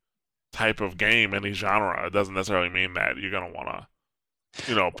any type of game, any genre. It doesn't necessarily mean that you're gonna want to,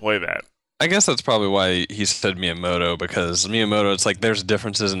 play that. I guess that's probably why he said Miyamoto, because Miyamoto, it's like there's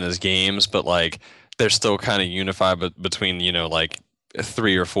differences in his games, but like they're still kind of unified between like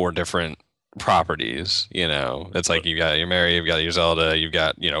 3 or 4 different properties. It's like you've got your Mario, you've got your Zelda, you've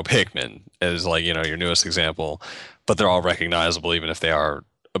got Pikmin is like your newest example, but they're all recognizable even if they are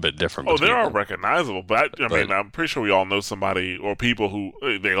a bit different. Oh, they're all recognizable, but I mean, I'm pretty sure we all know somebody or people who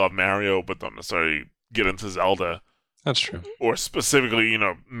they love Mario, but don't necessarily get into Zelda. That's true. Or specifically,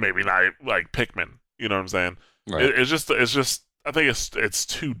 maybe not like Pikmin. You know what I'm saying? Right. It's just. I think it's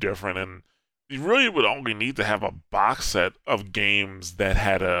too different, and you really would only need to have a box set of games that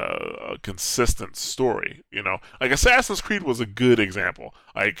had a consistent story. Like Assassin's Creed was a good example.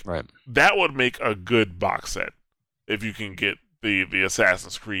 Like that would make a good box set if you can get the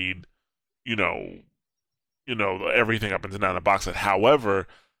Assassin's Creed, everything up and down the box set. However,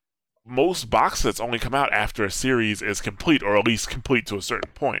 most box sets only come out after a series is complete, or at least complete to a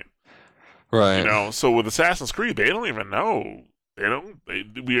certain point. Right. So with Assassin's Creed, they don't even know.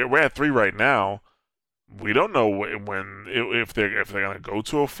 We're at 3 right now. We don't know when if they're gonna go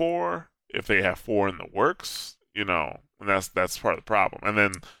to a 4, if they have 4 in the works. And that's part of the problem. And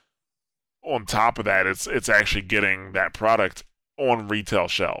then on top of that, it's actually getting that product on retail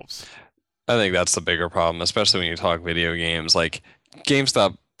shelves. I think that's the bigger problem, especially when you talk video games. Like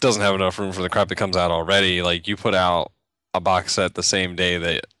GameStop doesn't have enough room for the crap that comes out already. Like you put out a box set the same day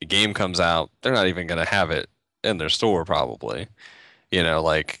that a game comes out, they're not even going to have it in their store probably.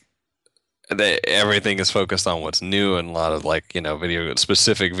 Like everything is focused on what's new, and a lot of like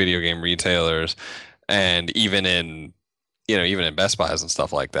specific video game retailers, and even in Best Buys and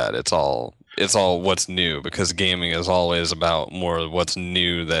stuff like that, it's all what's new, because gaming is always about more what's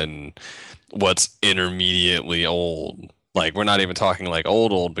new than what's intermediately old. Like we're not even talking like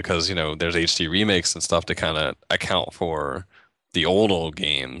old because there's HD remakes and stuff to kind of account for the old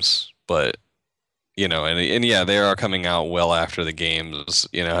games, but and yeah, they are coming out well after the games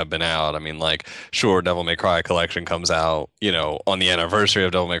have been out. I mean, like sure, Devil May Cry collection comes out on the anniversary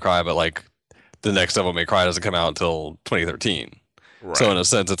of Devil May Cry, but like the next Devil May Cry doesn't come out until 2013. Right. So in a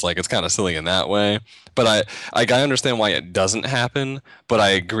sense, it's like it's kind of silly in that way. But I understand why it doesn't happen. But I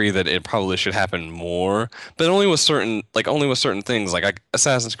agree that it probably should happen more. But only with certain things. Like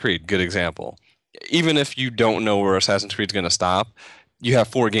Assassin's Creed, good example. Even if you don't know where Assassin's Creed's going to stop, you have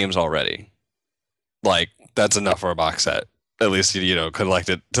 4 games already. Like that's enough for a box set. At least,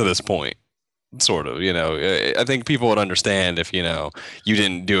 collected to this point, sort of. I think people would understand if, you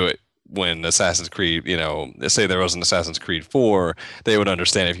didn't do it when Assassin's Creed, say there was an Assassin's Creed 4, they would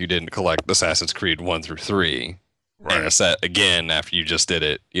understand if you didn't collect Assassin's Creed 1 through 3 and a Right. set again after you just did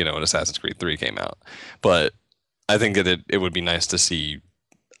it, when Assassin's Creed 3 came out. But I think that it would be nice to see,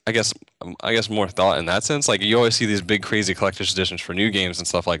 I guess, more thought in that sense. Like, you always see these big crazy collector's editions for new games and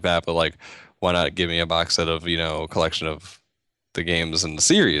stuff like that, but like, why not give me a box set of, a collection of the games in the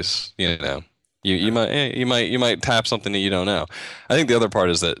series? You might tap something that you don't know. I think the other part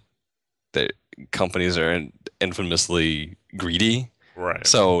is that companies are infamously greedy. Right.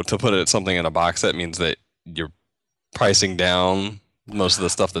 So to put something in a box set means that you're pricing down most of the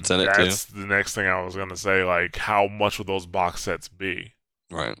stuff that's in it too. That's the next thing I was gonna say. Like, how much would those box sets be?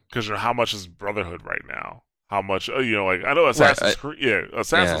 Right. Because how much is Brotherhood right now? How much? Like, I know Assassin's Creed. Yeah,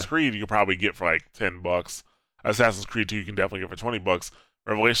 Assassin's Creed you could probably get for like $10. Assassin's Creed 2 you can definitely get for $20.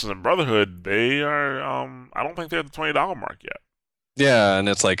 Revelations and Brotherhood, they are. I don't think they're at the $20 mark yet. Yeah, and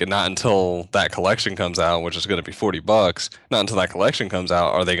it's like not until that collection comes out, which is going to be $40. Not until that collection comes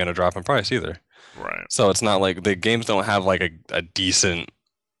out are they going to drop in price either. Right. So it's not like the games don't have like a decent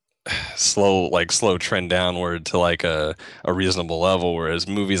slow trend downward to like a reasonable level, whereas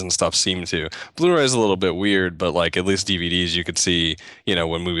movies and stuff seem to. Blu-ray is a little bit weird, but like at least DVDs you could see,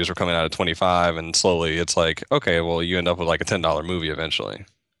 when movies were coming out at 25 and slowly it's like, okay, well you end up with like a $10 movie eventually.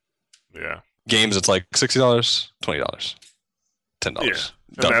 Yeah. Games it's like $60, $20, $10. Yeah.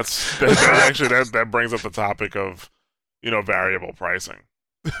 And that brings up the topic of, variable pricing,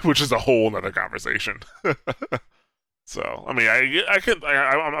 which is a whole nother conversation. So, I mean,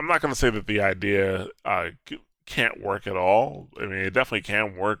 I'm not going to say that the idea can't work at all. I mean, it definitely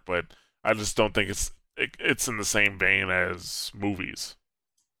can work, but I just don't think it's in the same vein as movies.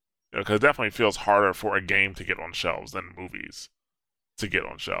 Because it definitely feels harder for a game to get on shelves than movies to get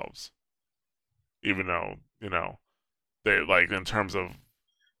on shelves. Even though, they like in terms of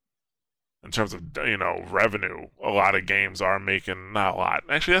revenue, a lot of games are making, not a lot.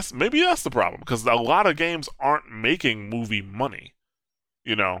 Actually, that's the problem, because a lot of games aren't making movie money.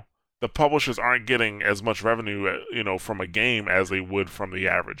 The publishers aren't getting as much revenue, from a game as they would from the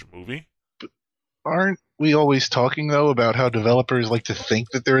average movie. Aren't we always talking though about how developers like to think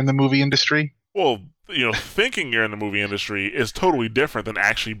that they're in the movie industry? Well, thinking you're in the movie industry is totally different than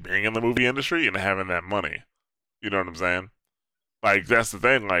actually being in the movie industry and having that money. You know what I'm saying? Like, that's the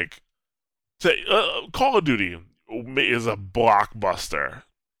thing. Like, Call of Duty is a blockbuster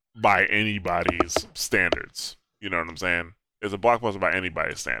by anybody's standards. You know what I'm saying? It's a blockbuster by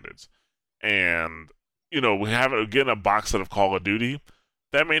anybody's standards. And, getting a box set of Call of Duty,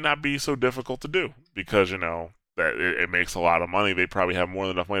 that may not be so difficult to do because, that it makes a lot of money. They probably have more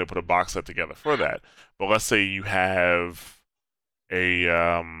than enough money to put a box set together for that. But let's say you have you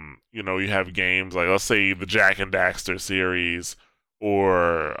have games like, let's say, the Jak and Daxter series,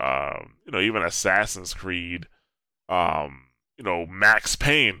 or even Assassin's Creed, Max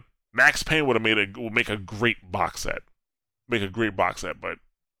Payne. Max Payne would make a great box set. Make a great box set, but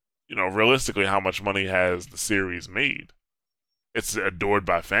realistically, how much money has the series made? It's adored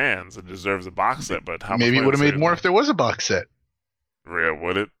by fans. It deserves a box set, but how Maybe much it would have made more if there was a box set. Yeah,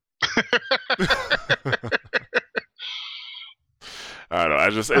 would it? I don't know.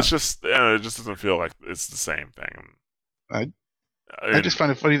 It just doesn't feel like it's the same thing. I just find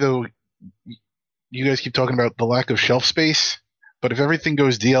it funny though. You guys keep talking about the lack of shelf space, but if everything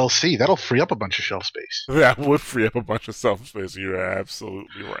goes DLC, that'll free up a bunch of shelf space. That would free up a bunch of shelf space. You're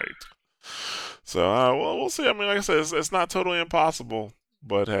absolutely right. So, we'll see. I mean, like I said, it's not totally impossible,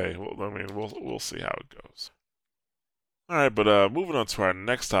 but hey, we'll see how it goes. All right, but moving on to our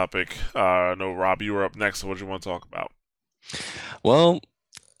next topic. No, Rob, you were up next. So what do you want to talk about? Well,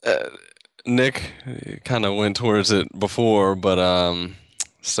 Nick kind of went towards it before, but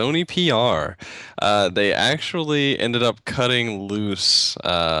Sony PR, they actually ended up cutting loose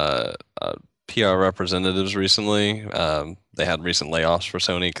PR representatives recently. They had recent layoffs for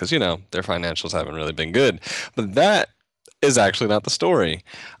Sony because, their financials haven't really been good. But that is actually not the story.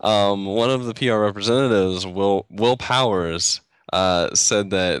 One of the PR representatives, Will Powers, said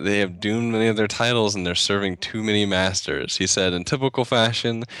that they have doomed many of their titles and they're serving too many masters. He said, in typical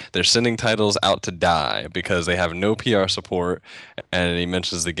fashion, they're sending titles out to die because they have no PR support. And he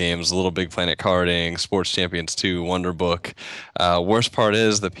mentions the games Little Big Planet Karting, Sports Champions 2, Wonder Book. Worst part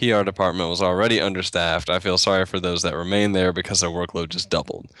is the PR department was already understaffed. I feel sorry for those that remain there because their workload just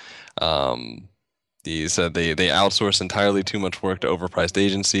doubled. He said they outsource entirely too much work to overpriced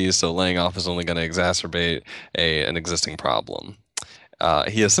agencies, so laying off is only going to exacerbate an existing problem.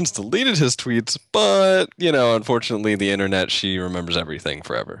 He has since deleted his tweets, but unfortunately, the internet, she remembers everything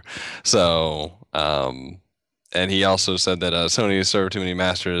forever. So, and he also said that Sony served too many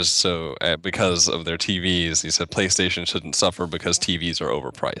masters, so because of their TVs, he said PlayStation shouldn't suffer because TVs are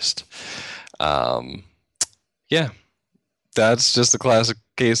overpriced. Yeah, that's just a classic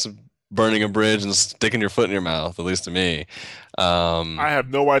case of burning a bridge and sticking your foot in your mouth, at least to me. I have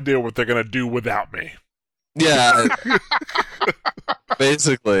no idea what they're gonna do without me. Yeah,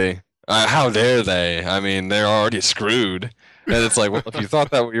 basically. How dare they? I mean, they're already screwed. And it's like, well, if you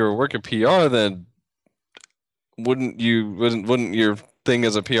thought that you were working PR, then wouldn't your thing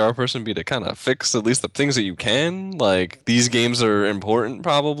as a PR person be to kind of fix at least the things that you can? Like, these games are important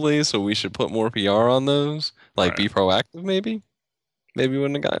probably, so we should put more PR on those. Like, be proactive maybe? Maybe we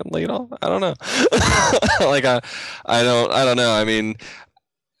wouldn't have gotten laid off. I don't know. Like, I don't know. I mean,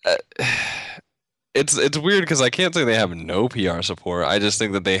 it's weird because I can't say they have no PR support. I just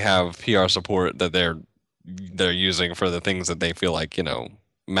think that they have PR support that they're using for the things that they feel like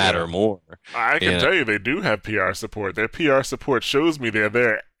matter more. I can tell you they do have PR support. Their PR support shows me they're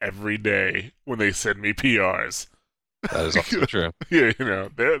there every day when they send me PRs. That is also true. Yeah,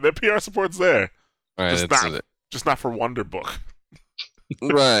 their PR support's there. Right, just not for Wonderbook.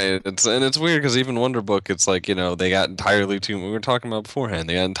 Right. It's weird because even Wonderbook, it's like, they got entirely too, we were talking about beforehand,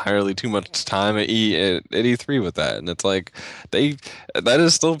 they got entirely too much time at E3 with that. And it's like, that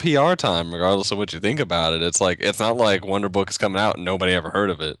is still PR time, regardless of what you think about it. It's like, it's not like Wonderbook is coming out and nobody ever heard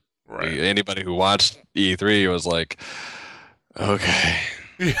of it. Right. Anybody who watched E3 was like, okay.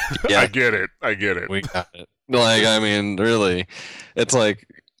 Yeah. I get it. We got it. Like, I mean, really, it's like,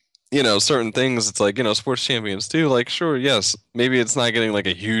 certain things, it's like, sports champions too. Like, sure, yes, maybe it's not getting like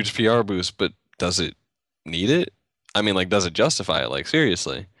a huge PR boost, but does it need it? I mean, like, does it justify it? Like,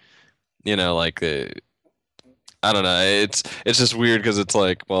 seriously, like, I don't know. It's just weird because it's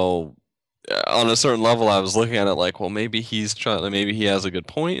like, well, on a certain level, I was looking at it like, well, maybe he's trying, maybe he has a good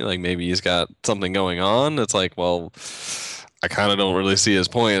point. Like, maybe he's got something going on. It's like, well, I kind of don't really see his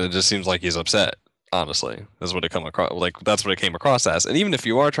point. It just seems like he's upset. Honestly, that's what it come across. Like, that's what it came across as. And even if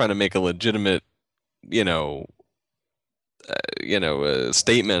you are trying to make a legitimate,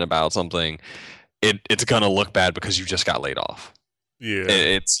 statement about something, it's gonna look bad because you just got laid off. Yeah,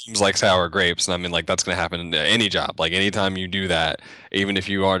 it seems like sour grapes, and I mean, like, that's gonna happen in any job. Like, anytime you do that, even if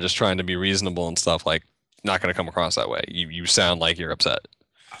you are just trying to be reasonable and stuff, like, not gonna come across that way. You sound like you're upset.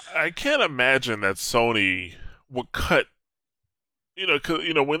 I can't imagine that Sony would cut. When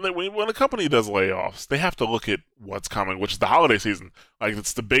a company does layoffs, they have to look at what's coming, which is the holiday season. Like,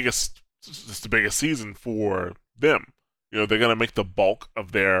 it's the biggest season for them. They're gonna make the bulk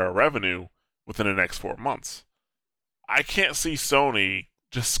of their revenue within the next 4 months. I can't see Sony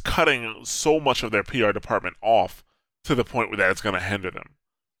just cutting so much of their PR department off to the point where that it's gonna hinder them.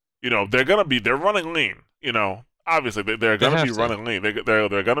 They're running lean. Obviously they're gonna be running lean.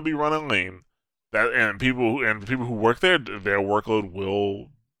 They're gonna be running lean. And people who work there, their workload will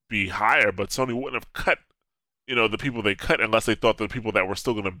be higher. But Sony wouldn't have cut, the people they cut unless they thought the people that were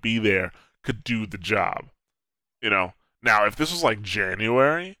still going to be there could do the job. Now if this was like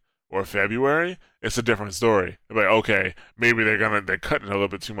January or February, it's a different story. They're like, okay, maybe they're cutting a little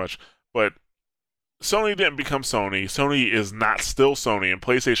bit too much. But Sony didn't become Sony. Sony is not still Sony, and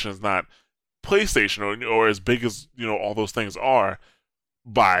PlayStation is not PlayStation or as big as all those things are.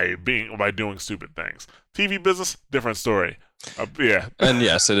 By doing stupid things. TV business, different story. Yeah. And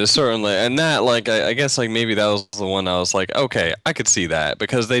yes, it is certainly. And that, like, I guess, like, maybe that was the one I was like, okay, I could see that,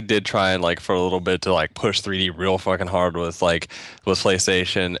 because they did try and, like, for a little bit to, like, push 3D real fucking hard with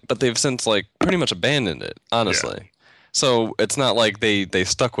PlayStation, but they've since, like, pretty much abandoned it, honestly. Yeah. So it's not like they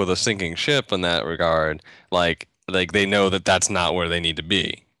stuck with a sinking ship in that regard. Like they know that that's not where they need to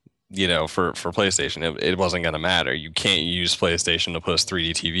be. For PlayStation, it wasn't going to matter. You can't use PlayStation to push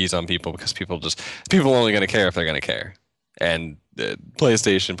 3D TVs on people because people are only going to care if they're going to care. And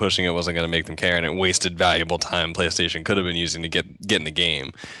PlayStation pushing it wasn't going to make them care, and it wasted valuable time PlayStation could have been using to get in the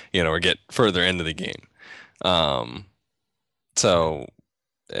game, or get further into the game. So,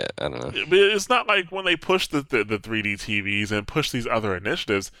 yeah, I don't know. But it's not like when they push the 3D TVs and push these other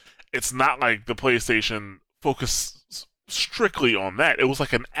initiatives, it's not like the PlayStation focused strictly on that. It was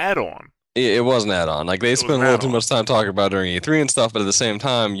like an add-on. It was an add-on. Like, they spent a little too much time talking about during E3 and stuff, but at the same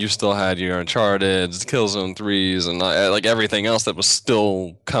time, you still had your Uncharted, Killzone 3s, and like everything else that was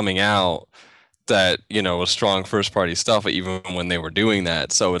still coming out that, was strong first-party stuff even when they were doing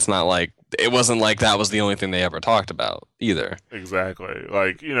that. So it wasn't like that was the only thing they ever talked about either. Exactly.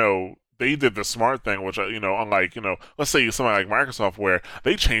 Like, they did the smart thing, which, unlike, let's say something like Microsoft, where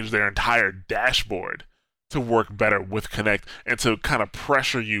they changed their entire dashboard to work better with Connect and to kind of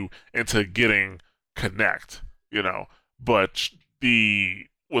pressure you into getting Connect, But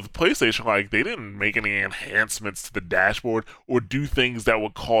with PlayStation, like, they didn't make any enhancements to the dashboard or do things that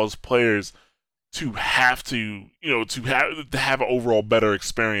would cause players to have to have an overall better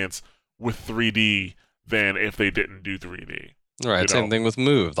experience with 3D than if they didn't do 3D. Right, same thing with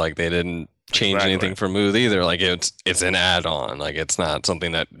Move. Like, they didn't change anything for Move either. Like, it's an add-on. Like, it's not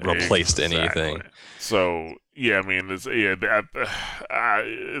something that replaced anything. So yeah, I mean, it's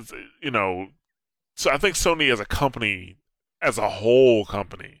So I think Sony as a company, as a whole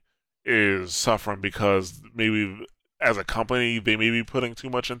company, is suffering because maybe as a company they may be putting too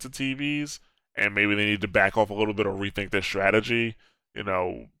much into TVs, and maybe they need to back off a little bit or rethink their strategy.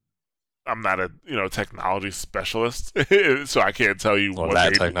 I'm not a technology specialist, so I can't tell you what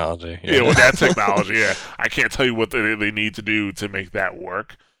that technology. With that technology, yeah, I can't tell you what they need to do to make that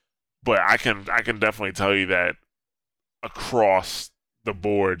work. But I can definitely tell you that across the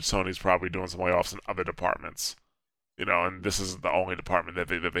board, Sony's probably doing some layoffs in other departments. And this isn't the only department that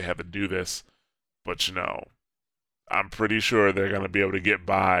they have to do this. But I'm pretty sure they're going to be able to get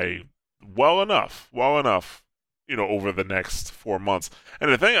by well enough. Over the next 4 months.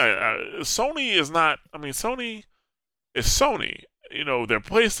 And the thing, Sony is not. I mean, Sony is Sony. Their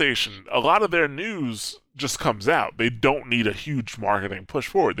PlayStation. A lot of their news just comes out. They don't need a huge marketing push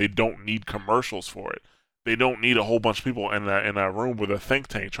for it. They don't need commercials for it. They don't need a whole bunch of people in a room with a think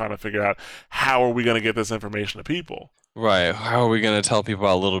tank trying to figure out how are we going to get this information to people. Right. How are we going to tell people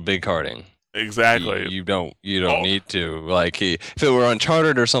about Little Big Karting? Exactly. You don't need to. Like, if it were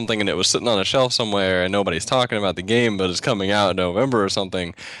Uncharted or something and it was sitting on a shelf somewhere and nobody's talking about the game but it's coming out in November or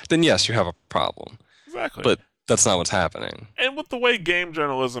something, then yes, you have a problem. Exactly. But that's not what's happening. And with the way game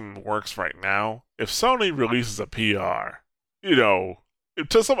journalism works right now, if Sony releases a PR,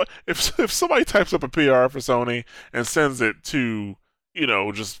 if somebody types up a PR for Sony and sends it to,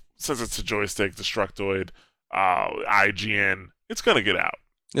 just sends it to Joystick, Destructoid, IGN, it's gonna get out.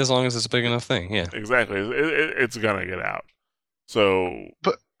 As long as it's a big enough thing, yeah. Exactly, it's gonna get out. So,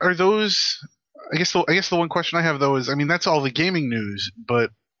 but are those? I guess the one question I have though is, I mean, that's all the gaming news,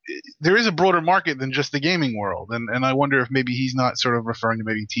 but there is a broader market than just the gaming world, and I wonder if maybe he's not sort of referring to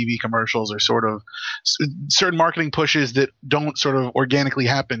maybe TV commercials or sort of certain marketing pushes that don't sort of organically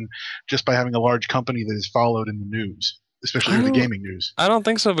happen just by having a large company that is followed in the news. Especially the gaming news. I don't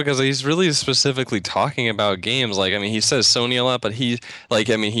think so, because he's really specifically talking about games. Like, I mean, he says Sony a lot, but he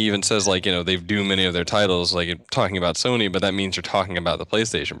even says, like, they do many of their titles, like, talking about Sony, but that means you're talking about the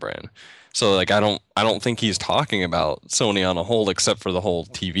PlayStation brand. So, like, I don't think he's talking about Sony on a whole, except for the whole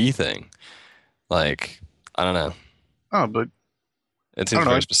TV thing. Like, I don't know. Oh, but it seems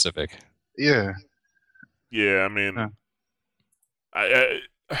very specific. Yeah. Yeah, I mean,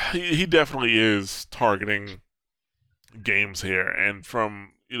 he definitely is targeting games here, and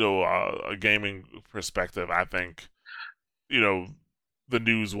from a gaming perspective, I think the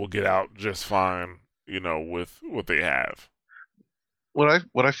news will get out just fine with what they have.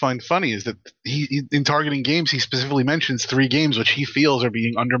 What I find funny is that he in targeting games, he specifically mentions 3 games which he feels are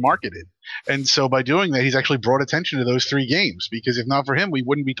being undermarketed, and so by doing that, he's actually brought attention to those 3 games. Because if not for him, we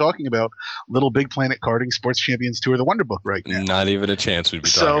wouldn't be talking about Little Big Planet Karting, Sports Champions Tour, the Wonderbook right now. Not even a chance we'd be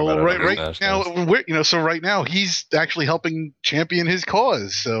talking about it. So right now, he's actually helping champion his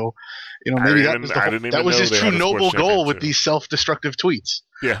cause. So maybe that was his true noble goal with these self-destructive tweets.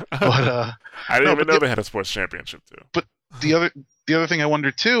 Yeah, but I didn't even know they had a sports championship too. But the other thing I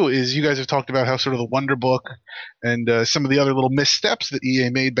wonder too is, you guys have talked about how sort of the Wonderbook and some of the other little missteps that EA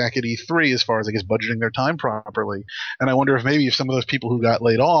made back at E3 as far as, I guess, budgeting their time properly. And I wonder if some of those people who got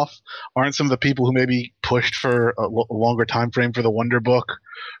laid off aren't some of the people who maybe pushed for a longer time frame for the Wonderbook,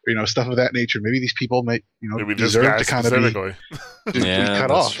 or stuff of that nature. Maybe these people deserve to kind of be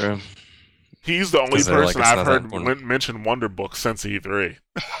cut off. True. He's the only person I've heard mention Wonderbook since E3.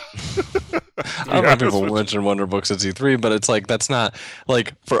 I've heard people mention Wonderbook since E3, but it's like, that's not,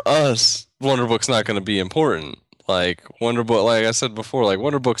 like, for us, Wonderbook's not going to be important. Like, Wonderbook, like I said before, like,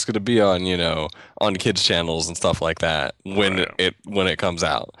 Wonderbook's going to be on, on kids' channels and stuff like that when it comes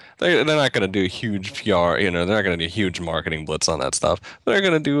out. They're not going to do huge PR, they're not going to do huge marketing blitz on that stuff. They're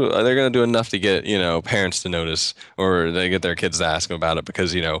going to do enough to get, parents to notice, or they get their kids to ask them about it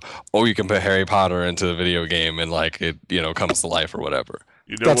because, you can put Harry Potter into a video game and, like, it, comes to life or whatever.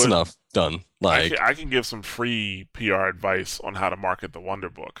 That's enough. Done. Like, I can give some free PR advice on how to market the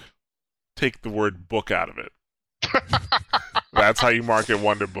Wonderbook. Take the word book out of it. That's how you market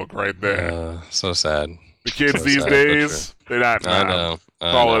Wonderbook right there. So sad. The kids So these sad, but days, they're not. I know.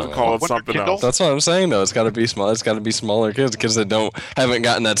 Call it Wonder something Kindle? else. That's what I'm saying though. It's got to be small. It's got to be smaller kids that haven't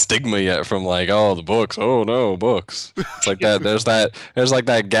gotten that stigma yet from like, oh, the books. Oh no, books. It's like that. There's like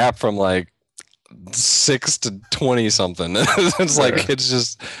that gap from like 6 to 20 something. It's like kids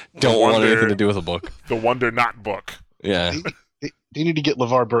just don't want anything to do with a book. The Wonder Not book. Yeah. They need to get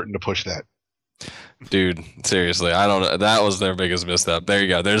LeVar Burton to push that. Dude, seriously, I don't know. That was their biggest misstep. There you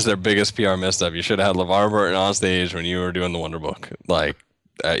go. There's their biggest PR misstep. You should have had LeVar Burton on stage when you were doing the Wonder Book, like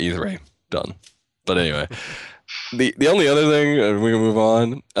at E3. Done. But anyway, the only other thing we can move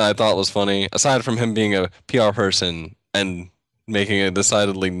on. I thought was funny, aside from him being a PR person and making a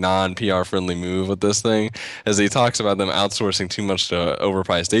decidedly non-PR friendly move with this thing, as he talks about them outsourcing too much to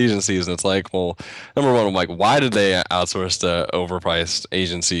overpriced agencies. And it's like, well, number one, I'm like, why did they outsource to overpriced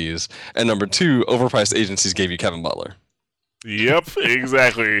agencies? And number two, overpriced agencies gave you Kevin Butler. Yep,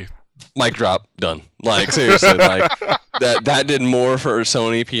 exactly. Mic drop, done. Like, seriously, like that did more for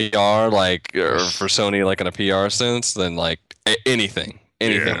Sony PR, like, or for Sony, like in a PR sense, than like anything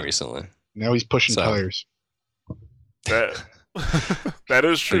recently. Now he's pushing tires. That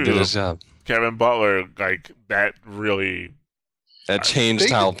is true. They did his job. Kevin Butler, like that really. That changed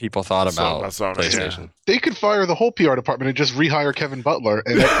how people thought about PlayStation. Yeah. They could fire the whole PR department and just rehire Kevin Butler,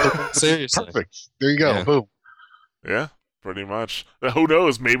 and seriously, perfect. There you go. Yeah. Boom. Yeah, pretty much. Who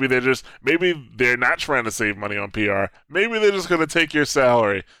knows? Maybe they're not trying to save money on PR. Maybe they're just going to take your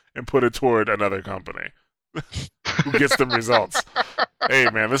salary and put it toward another company who gets them results. Hey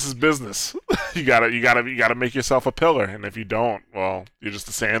man, this is business. You gotta make yourself a pillar, and if you don't, well, you're just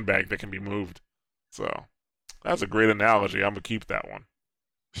a sandbag that can be moved. So that's a great analogy. I'm gonna keep that one.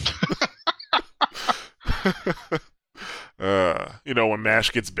 When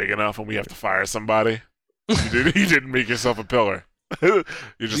MASH gets big enough and we have to fire somebody, you didn't make yourself a pillar. You're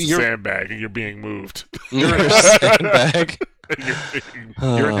just a sandbag, and you're being moved. You're a sandbag.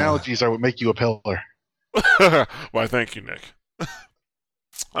 Your analogies are what make you a pillar. Why, thank you, Nick.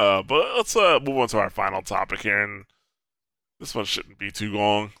 But let's move on to our final topic here, and this one shouldn't be too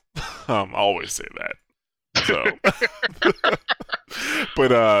long. I always say that.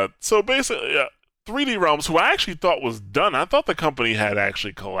 So basically, 3D Realms, who I actually thought was done. I thought the company had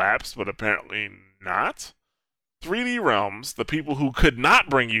actually collapsed, but apparently not. 3D Realms, the people who could not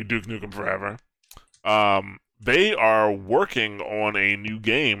bring you Duke Nukem Forever, they are working on a new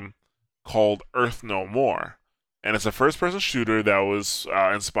game called Earth No More. And it's a first-person shooter that was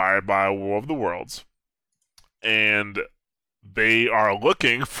inspired by War of the Worlds. And they are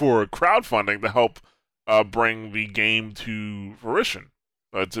looking for crowdfunding to help bring the game to fruition,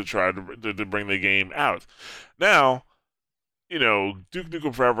 to try to bring the game out. Now, Duke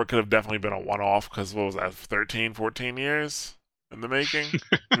Nukem Forever could have definitely been a one-off, because what was that, 13, 14 years in the making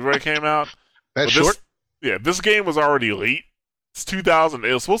before it came out? That's short? This game was already late. It's 2000.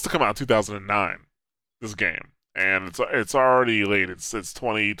 It was supposed to come out in 2009, this game. And it's already late. It's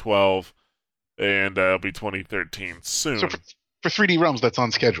 2012, and it'll be 2013 soon. So for 3D Realms, that's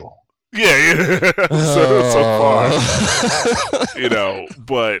on schedule. Yeah. so far,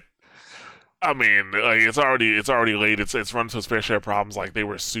 but I mean, like it's already late. It's run into its fair share of problems. Like they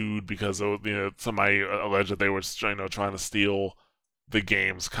were sued because somebody alleged that they were trying to steal the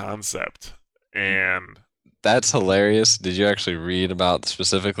game's concept, and that's hilarious. Did you actually read about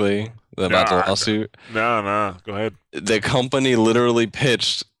specifically about the lawsuit? No. Go ahead. The company literally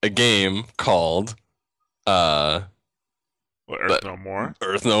pitched a game called Earth No More.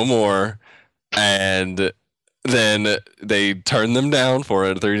 Earth No More, and then they turned them down for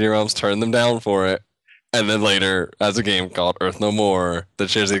it. 3D Realms turned them down for it, and then later, as a game called Earth No More that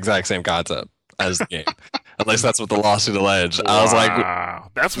shares the exact same concept as the game. At least that's what the lawsuit alleged. Wow. I was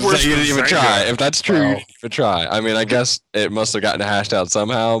like, that's worse. You didn't even try. If that's true, you didn't even try. I mean, I guess it must have gotten hashed out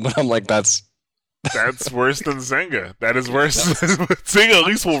somehow, but I'm like, that's worse than Zynga. That is worse. Zynga at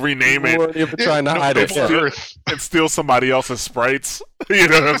least will rename it. You're trying to hide it. And steal somebody else's sprites. You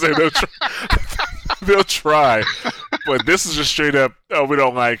know what I'm saying? They'll try. But this is just straight up, oh, we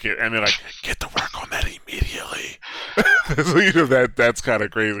don't like it. And they're like, get to work on that immediately. So, that's kind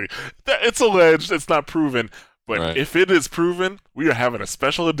of crazy. It's alleged, it's not proven. But if it is proven, we are having a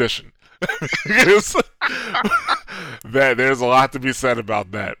special edition. There's a lot to be said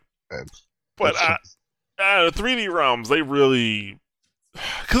about that. But 3D Realms, they really...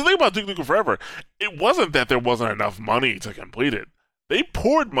 Because the thing about Duke Nukem Forever, it wasn't that there wasn't enough money to complete it. They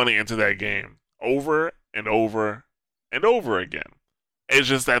poured money into that game over and over and over again. It's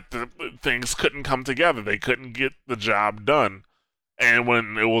just that the things couldn't come together. They couldn't get the job done. And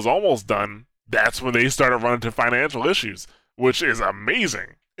when it was almost done, that's when they started running into financial issues, which is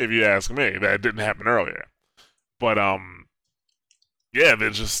amazing, if you ask me, that it didn't happen earlier. But yeah, they're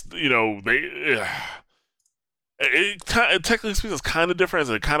just it technically speaking, it's kind of different.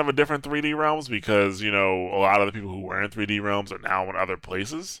 It's kind of a different 3D realms because a lot of the people who were in 3D realms are now in other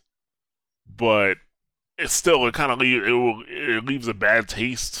places. But it's still it leaves a bad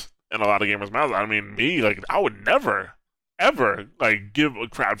taste in a lot of gamers' mouths. I mean, me like I would never ever like give a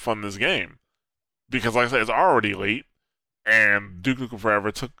crowdfund this game because like I said, it's already late. And Duke Nukem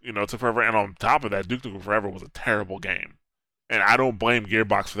Forever took forever, and on top of that, Duke Nukem Forever was a terrible game, and I don't blame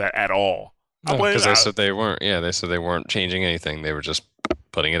Gearbox for that at all. Because they said they weren't. Yeah, they said they weren't changing anything. They were just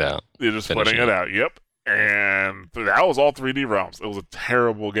putting it out. They're just putting it out. Yep, and that was all 3D realms. It was a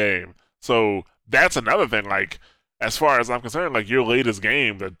terrible game. So that's another thing. Like as far as I'm concerned, like your latest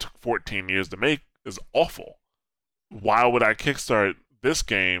game that took 14 years to make is awful. Why would I kickstart this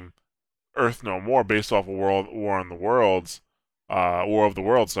game? Earth No More, based off of War of the Worlds,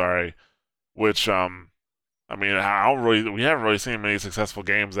 sorry. Which I mean, we haven't really seen many successful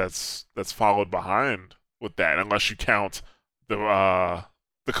games that's followed behind with that, unless you count the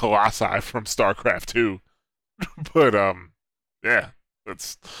Colossi from StarCraft 2. But yeah,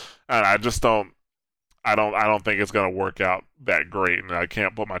 I just don't think it's gonna work out that great, and I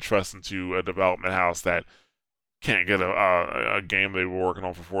can't put my trust into a development house that can't get a game they were working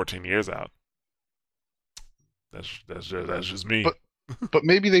on for 14 years out. That's just me. But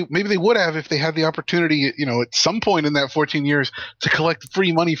maybe they would have if they had the opportunity, at some point in that 14 years to collect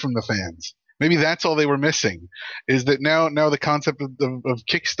free money from the fans. Maybe that's all they were missing. Is that now the concept of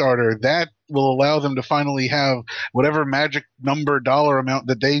Kickstarter that will allow them to finally have whatever magic dollar amount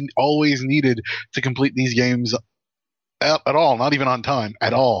that they always needed to complete these games at all, not even on time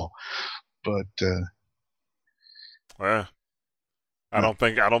at all. But yeah. I don't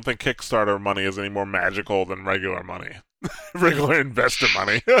think Kickstarter money is any more magical than regular money, regular investor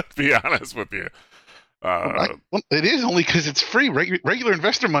money. To be honest with you, it is only because it's free. Regular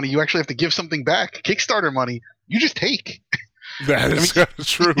investor money, you actually have to give something back. Kickstarter money, you just take. That is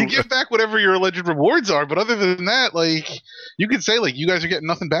true. You give back whatever your alleged rewards are, but other than that, like you could say, like you guys are getting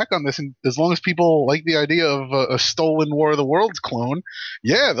nothing back on this, and as long as people like the idea of a stolen War of the Worlds clone,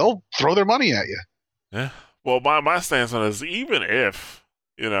 yeah, they'll throw their money at you. Yeah. Well, my stance on it is even if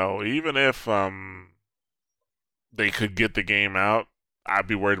they could get the game out, I'd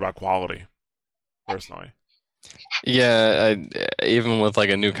be worried about quality, personally. Yeah, even with like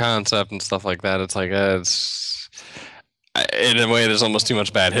a new concept and stuff like that, it's like in a way, there's almost too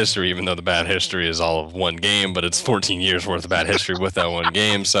much bad history, even though the bad history is all of one game, but it's 14 years worth of bad history with that one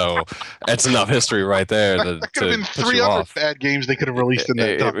game, so it's enough history right there that could have been 3 other bad games they could have released in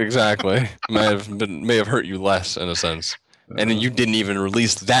that time. Exactly. may have hurt you less in a sense. And then you didn't even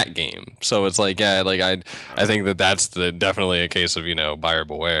release that game, so it's like, yeah, like I think that's definitely a case of buyer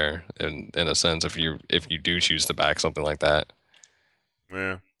beware in a sense if you do choose to back something like that.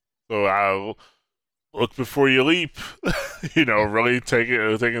 Yeah. So I'll look before you leap. Really take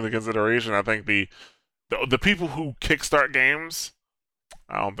into consideration. I think the people who kickstart games,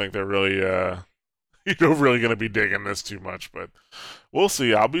 I don't think they're really really going to be digging this too much, but we'll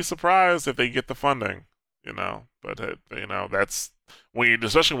see. I'll be surprised if they get the funding. But that's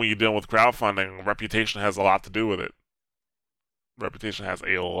especially when you're dealing with crowdfunding, reputation has a lot to do with it. Reputation has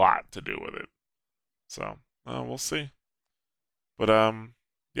a lot to do with it. So we'll see. But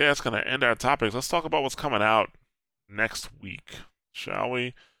yeah, it's gonna end our topics. Let's talk about what's coming out next week, shall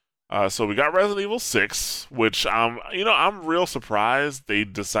we? So we got Resident Evil 6, which I'm real surprised they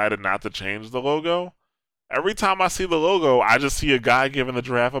decided not to change the logo. Every time I see the logo, I just see a guy giving the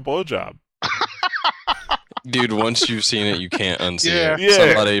giraffe a blowjob. Dude, once you've seen it, you can't unsee Yeah. it. Yeah.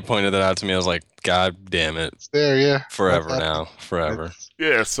 Somebody pointed that out to me. I was like, God damn it. It's there, yeah. Forever now. Forever.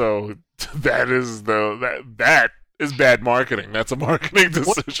 Yeah, so that is that is bad marketing. That's a marketing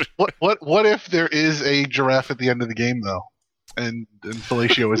decision. What if there is a giraffe at the end of the game though, and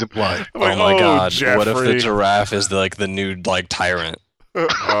fellatio is implied? Like, oh my God! Jeffrey. What if the giraffe is the new tyrant?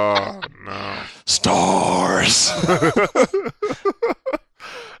 Oh no! Stars.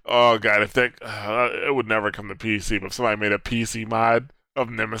 Oh God! If that it would never come to PC, but if somebody made a PC mod of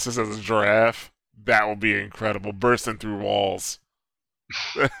Nemesis as a giraffe, that would be incredible. Bursting through walls.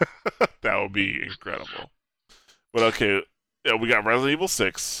 That would be incredible. But okay, yeah, we got Resident Evil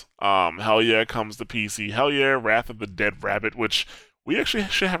 6. Hell yeah, comes to PC. Hell yeah, Wrath of the Dead Rabbit, which we actually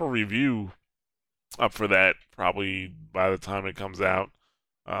should have a review up for that probably by the time it comes out.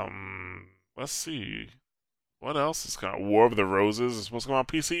 Let's see. What else is coming? War of the Roses is supposed to come on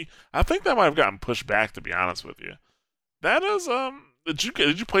PC. I think that might have gotten pushed back, to be honest with you. That is did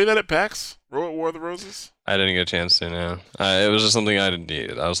you play that at PAX? War of the Roses? I didn't get a chance to. No, it was just something I didn't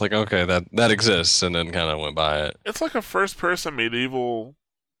need. I was like, okay, that exists, and then kind of went by it. It's like a first-person medieval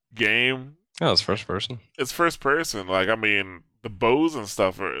game. Oh, it's first person. It's first person. Like, I mean, the bows and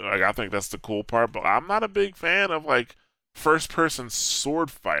stuff are like, I think that's the cool part. But I'm not a big fan of like first-person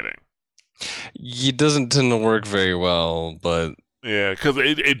sword fighting. It doesn't tend to work very well, but Yeah, because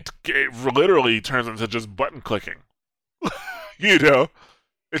it literally turns into just button clicking. You know,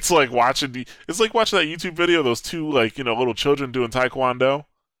 it's like watching that YouTube video of those two like little children doing taekwondo.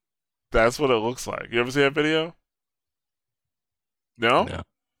 That's what it looks like. You ever see that video? No. no.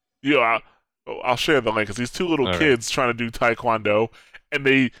 Yeah, I'll share the link because these two little All kids trying to do taekwondo, and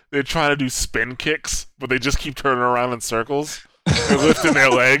they're trying to do spin kicks, but they just keep turning around in circles. They're lifting their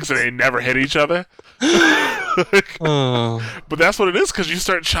legs and they never hit each other. Oh. But that's what it is because you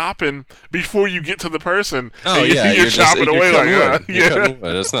start chopping before you get to the person. Oh and yeah, you're chopping away like wood.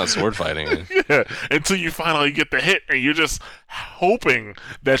 It's not sword fighting. Yeah, until you finally get the hit, and you're just hoping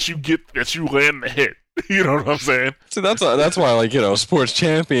that you land the hit. You know what I'm saying? See, that's why sports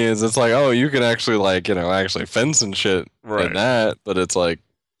champions. It's like, oh, you can actually actually fence and shit in that, but it's like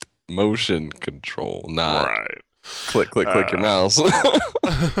motion control, not right. Click your mouse.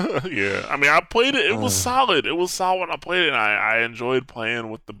 Yeah, I mean, I played it. It was solid. It was solid when I played it. And I enjoyed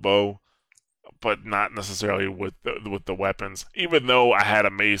playing with the bow, but not necessarily with the weapons. Even though I had a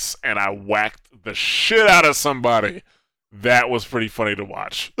mace and I whacked the shit out of somebody, that was pretty funny to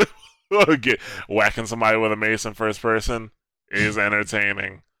watch. Whacking somebody with a mace in first person is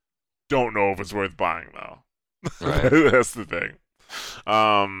entertaining. Don't know if it's worth buying though. Right. That's the thing.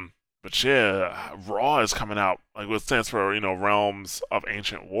 But yeah, Raw is coming out, like what stands for, Realms of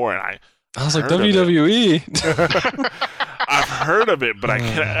Ancient War, and I was like, WWE. I've heard of it, but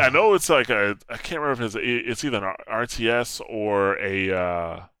I know it's like I can't remember if it's either an RTS or it's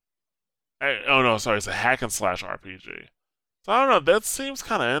a hack and slash RPG. So I don't know, that seems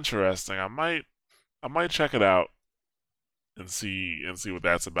kind of interesting. I might check it out and see what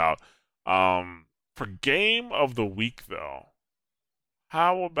that's about. For game of the week though.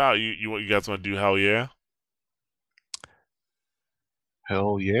 How about you? You guys want to do Hell Yeah?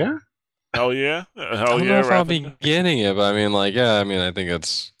 Hell yeah? Hell yeah? Hell I don't yeah! know if I'll be getting it, but I mean, I think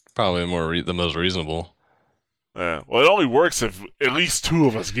it's probably the most reasonable. Yeah. Well, it only works if at least two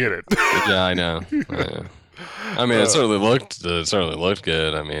of us get it. Yeah, I know. I mean, it certainly looked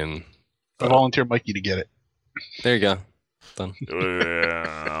good. I mean, I volunteer Mikey to get it. There you go. Done.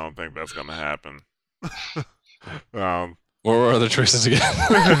 Yeah, I don't think that's gonna happen. What were other choices again?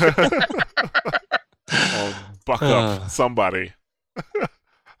 Buck up, somebody.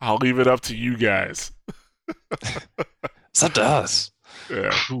 I'll leave it up to you guys. It's up to us.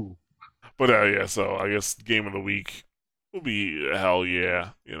 Yeah. But yeah, so I guess game of the week will be Hell Yeah,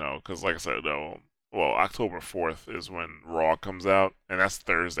 because like I said, October 4th is when Raw comes out, and that's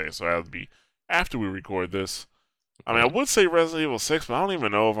Thursday, so that would be after we record this. I mean, I would say Resident Evil 6, but I don't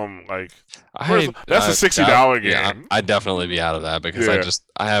even know if I'm like. That's a $60 game. Yeah, I'd definitely be out of that because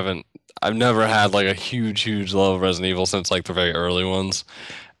I've never had like a huge love of Resident Evil since like the very early ones,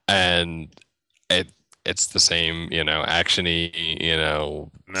 and it's the same, actiony,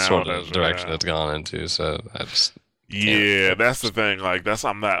 sort of direction it's gone into. So I just. Yeah, that's the thing. Like,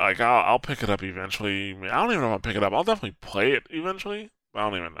 I'm not like I'll pick it up eventually. I mean, I don't even know if I'll pick it up. I'll definitely play it eventually, but I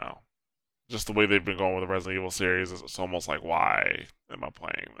don't even know. Just the way they've been going with the Resident Evil series, it's almost like, why am I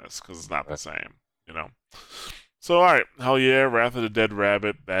playing this? Because it's not the same, So, all right, Hell Yeah, Wrath of the Dead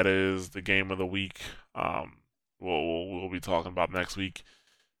Rabbit. That is the game of the week. We'll be talking about next week.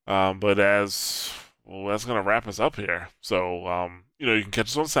 But that's gonna wrap us up here. So, you can catch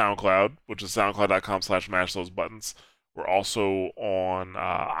us on SoundCloud, which is soundcloud.com/mashthosebuttons. We're also on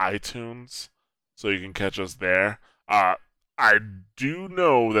iTunes, so you can catch us there. I do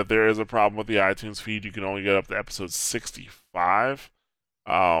know that there is a problem with the iTunes feed. You can only get up to episode 65.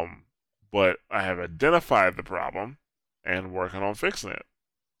 But I have identified the problem and working on fixing it.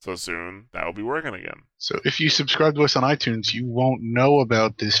 So soon that will be working again. So if you subscribe to us on iTunes, you won't know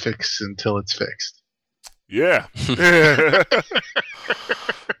about this fix until it's fixed. Yeah.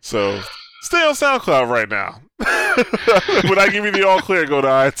 So stay on SoundCloud right now. When I give you the all clear, go to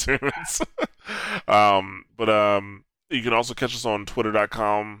iTunes. You can also catch us on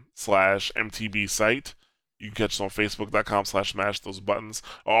twitter.com/mtbsite. You can catch us on facebook.com/mashthosebuttons.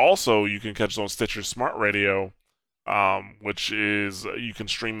 Also, you can catch us on Stitcher Smart Radio, which is, you can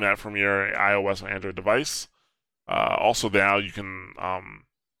stream that from your iOS or Android device. Also, now you can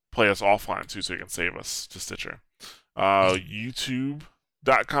play us offline too, so you can save us to Stitcher. YouTube,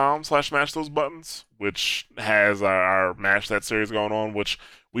 youtube.com/mash those buttons, which has our Mash That series going on, which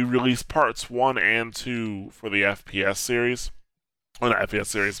we released parts 1 and 2 for the FPS series. Well, not FPS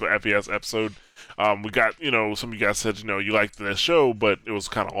series, but FPS episode. We got, some of you guys said, you liked this show, but it was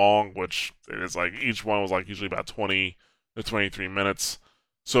kind of long, which it is like each one was like usually about 20 to 23 minutes.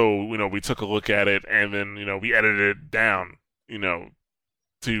 So, we took a look at it and then, we edited it down,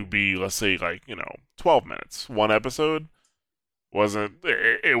 to be, let's say, like, 12 minutes. One episode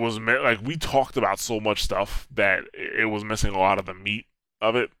it was like we talked about so much stuff that it was missing a lot of the meat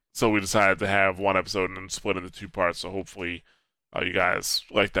of it. So we decided to have one episode and then split into 2 parts. So hopefully you guys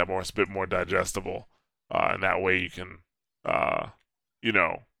like that more. It's a bit more digestible. And that way you can,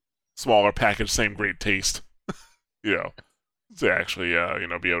 smaller package, same great taste, to actually,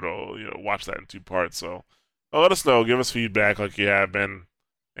 be able to, watch that in 2 parts. So let us know. Give us feedback like you have been.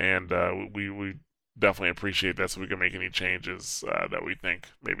 And we definitely appreciate that so we can make any changes that we think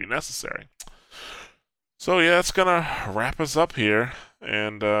may be necessary. So yeah, that's going to wrap us up here.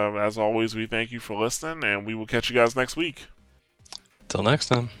 And as always, we thank you for listening, and we will catch you guys next week. Till next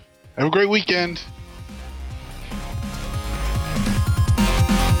time. Have a great weekend.